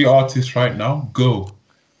 Top 3 artists right now. Go.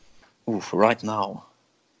 Oof, right now.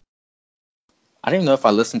 I don't even know if I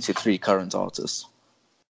listen to 3 current artists.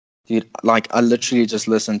 Dude, I literally just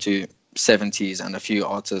listen to 70s and a few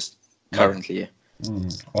artists currently.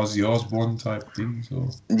 Ozzy Osbourne type thing, so...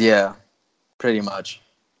 Yeah, pretty much.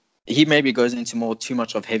 he maybe goes into too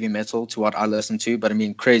much of heavy metal to what I listen to, but I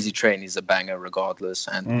mean, Crazy Train is a banger regardless,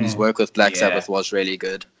 and his work with Black Sabbath was really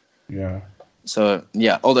good. Yeah. So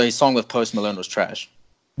yeah, although his song with Post Malone was trash.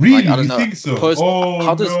 Really? Like, I don't you know. think so?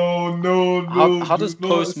 How does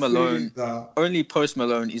Post Malone? Only Post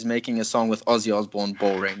Malone is making a song with Ozzy Osbourne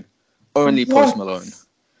boring. Only Post Malone.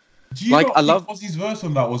 Do you not think Ozzy's verse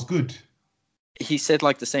on that was good? He said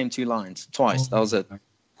like the same 2 lines twice. That was it.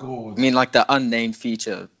 God. I mean, like the unnamed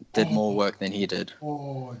feature did more work than he did.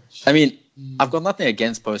 I mean, I've got nothing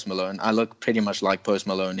against Post Malone. I look pretty much like Post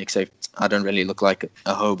Malone, except I don't really look like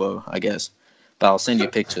a hobo, I guess. But I'll send you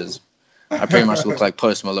pictures. I pretty much look like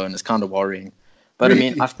Post Malone. It's kind of worrying. But really? I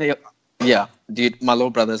mean, I feel, yeah, dude, my little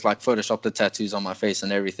brother's like photoshopped the tattoos on my face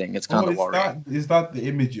and everything. It's kind of worrying. Is that the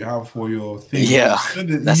image you have for your thing? Yeah,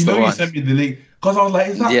 that's the one. You sent me the link. Because I was like,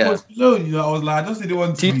 is that Post Malone? You know, I was like, I just didn't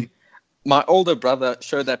want to be. My older brother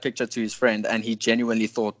showed that picture to his friend, and he genuinely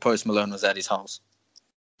thought Post Malone was at his house.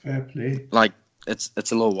 Fair play. Like, it's a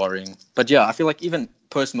little worrying. But yeah, I feel like even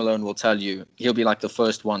Post Malone will tell you, he'll be like the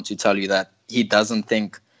first one to tell you that he doesn't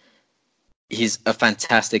think he's a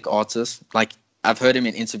fantastic artist. Like, I've heard him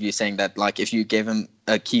in interviews saying that, like, if you gave him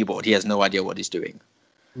a keyboard, he has no idea what he's doing.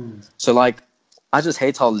 So, like, I just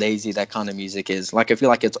hate how lazy that kind of music is. Like, I feel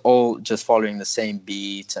like it's all just following the same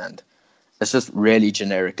beat, and it's just really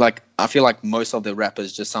generic. Like, I feel like most of the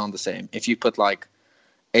rappers just sound the same. If you put, like,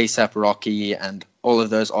 A$AP Rocky and all of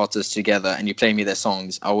those artists together and you play me their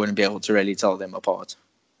songs, I wouldn't be able to really tell them apart.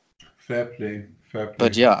 Fair play.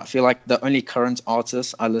 But yeah, I feel like the only current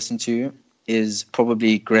artist I listen to is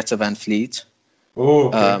probably Greta Van Fleet.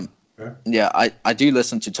 Oh, okay. Yeah, I do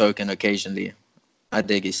listen to Token occasionally. I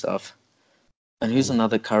dig his stuff. And who's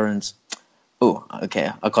another current? Oh,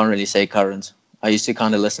 okay. I can't really say current. I used to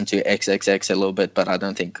kind of listen to XXX a little bit, but I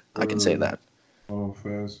don't think I can say that. Oh,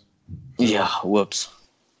 fairs. Yeah, whoops.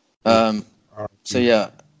 So yeah,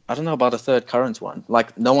 I don't know about a third current one.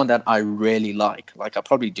 Like, no one that I really like. Like, I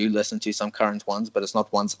probably do listen to some current ones, but it's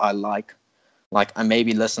not ones I like. Like, I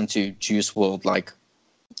maybe listen to Juice WRLD like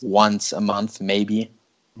once a month, maybe.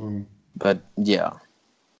 But yeah,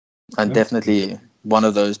 I'm definitely one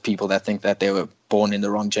of those people that think that they were born in the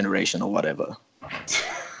wrong generation or whatever.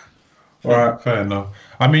 All right, fair enough.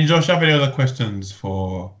 I mean, Josh, have any other questions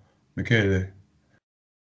for Micele?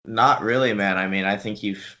 Not really, man. I mean, I think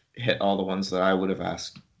you've hit all the ones that I would have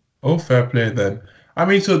asked. Oh, fair play then. I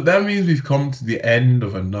mean, so that means we've come to the end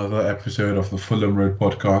of another episode of the Fulham Road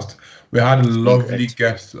podcast. We had a lovely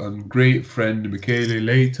guest and great friend, Micele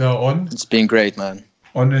Leita, on. It's been great, man.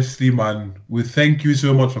 Honestly, man, we thank you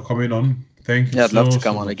so much for coming on. Thank you. Yeah, I'd love to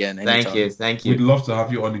come on again. Anytime. Thank you. We'd love to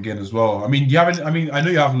have you on again as well. I mean, I know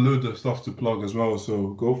you have loads of stuff to plug as well, so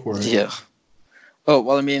go for it. Yeah. Oh,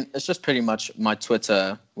 well, I mean, it's just pretty much my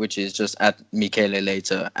Twitter, which is just at Micele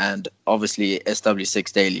Leita, and obviously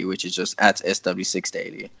SW6 Daily, which is just at SW6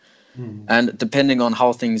 Daily. And depending on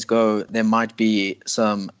how things go, there might be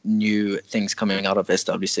some new things coming out of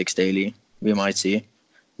SW6 Daily. We might see.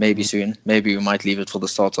 Maybe soon. Maybe we might leave it for the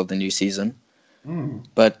start of the new season.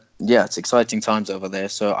 But yeah, it's exciting times over there.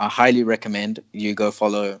 So I highly recommend you go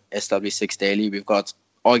follow SW6 Daily. We've got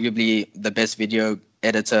arguably the best video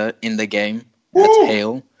editor in the game. That's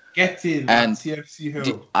Hale. Get in, and TFC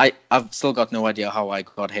Hale. I've still got no idea how I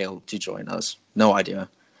got Hale to join us. No idea.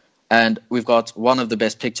 And we've got one of the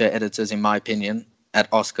best picture editors, in my opinion, at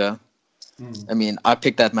Oscar. I mean, I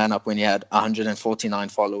picked that man up when he had 149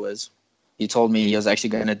 followers. He told me he was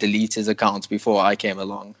actually going to delete his account before I came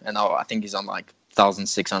along. And now I think he's on like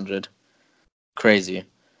 1,600. Crazy.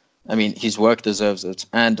 I mean, his work deserves it.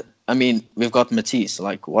 And I mean, we've got Matisse.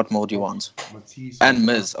 Like, what more do you want? Matisse, and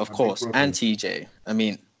Miz, of course, and TJ. I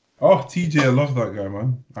mean, TJ, I love that guy,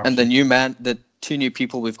 man. Absolutely. And the new man, the two new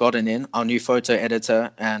people we've gotten in, our new photo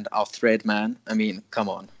editor and our thread man. I mean, come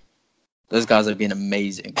on, those guys have been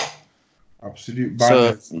amazing. Absolute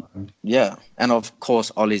badness. So, yeah, and of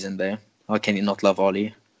course, Ollie's in there. How can you not love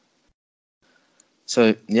Ollie?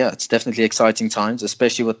 So yeah, it's definitely exciting times,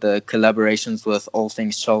 especially with the collaborations with All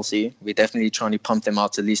Things Chelsea. We're definitely trying to pump them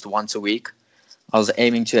out at least once a week. I was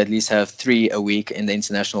aiming to at least have 3 a week in the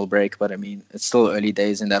international break, but I mean, it's still early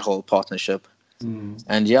days in that whole partnership.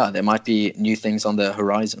 And yeah, there might be new things on the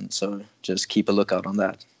horizon, so just keep a lookout on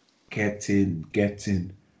that. Get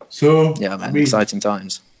in. So yeah, man, exciting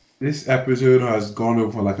times. This episode has gone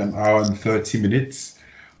over like an hour and 30 minutes.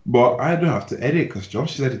 But I don't have to edit because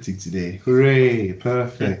Josh is editing today. Hooray!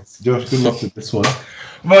 Perfect. Josh, good luck with this one.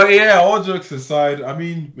 But yeah, all jokes aside, I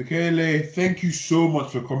mean, Micele, thank you so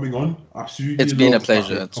much for coming on. Absolutely. It's been a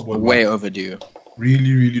pleasure. It's way overdue.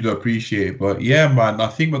 Really, really do appreciate it. But yeah, man, I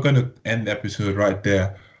think we're going to end the episode right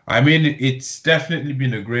there. I mean, it's definitely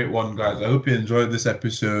been a great one, guys. I hope you enjoyed this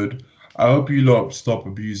episode. I hope you lot stop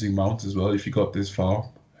abusing Mount as well if you got this far.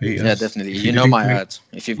 Haters. Yeah, definitely. If You know my didn't- ads.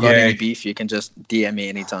 If you've got any beef, you can just DM me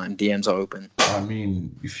anytime. DMs are open. I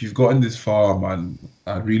mean, if you've gotten this far, man,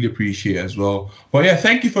 I really appreciate it as well. But yeah,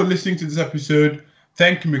 thank you for listening to this episode.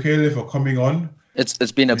 Thank you, Micele, for coming on.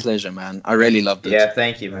 It's been a pleasure, man. I really loved it. Yeah,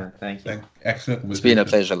 thank you, man. Thank you. Excellent. It's been a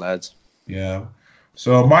pleasure, lads. Yeah.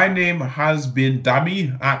 So my name has been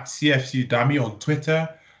Dami at CFC Dami on Twitter.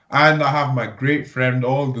 And I have my great friend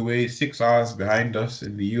all the way 6 hours behind us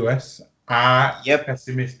in the US at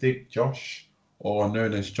Pessimistic Josh, or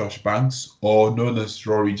known as Josh Banks, or known as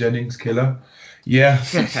Rory Jennings Killer. Yeah,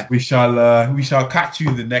 we shall catch you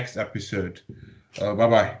in the next episode.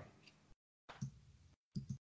 Bye-bye.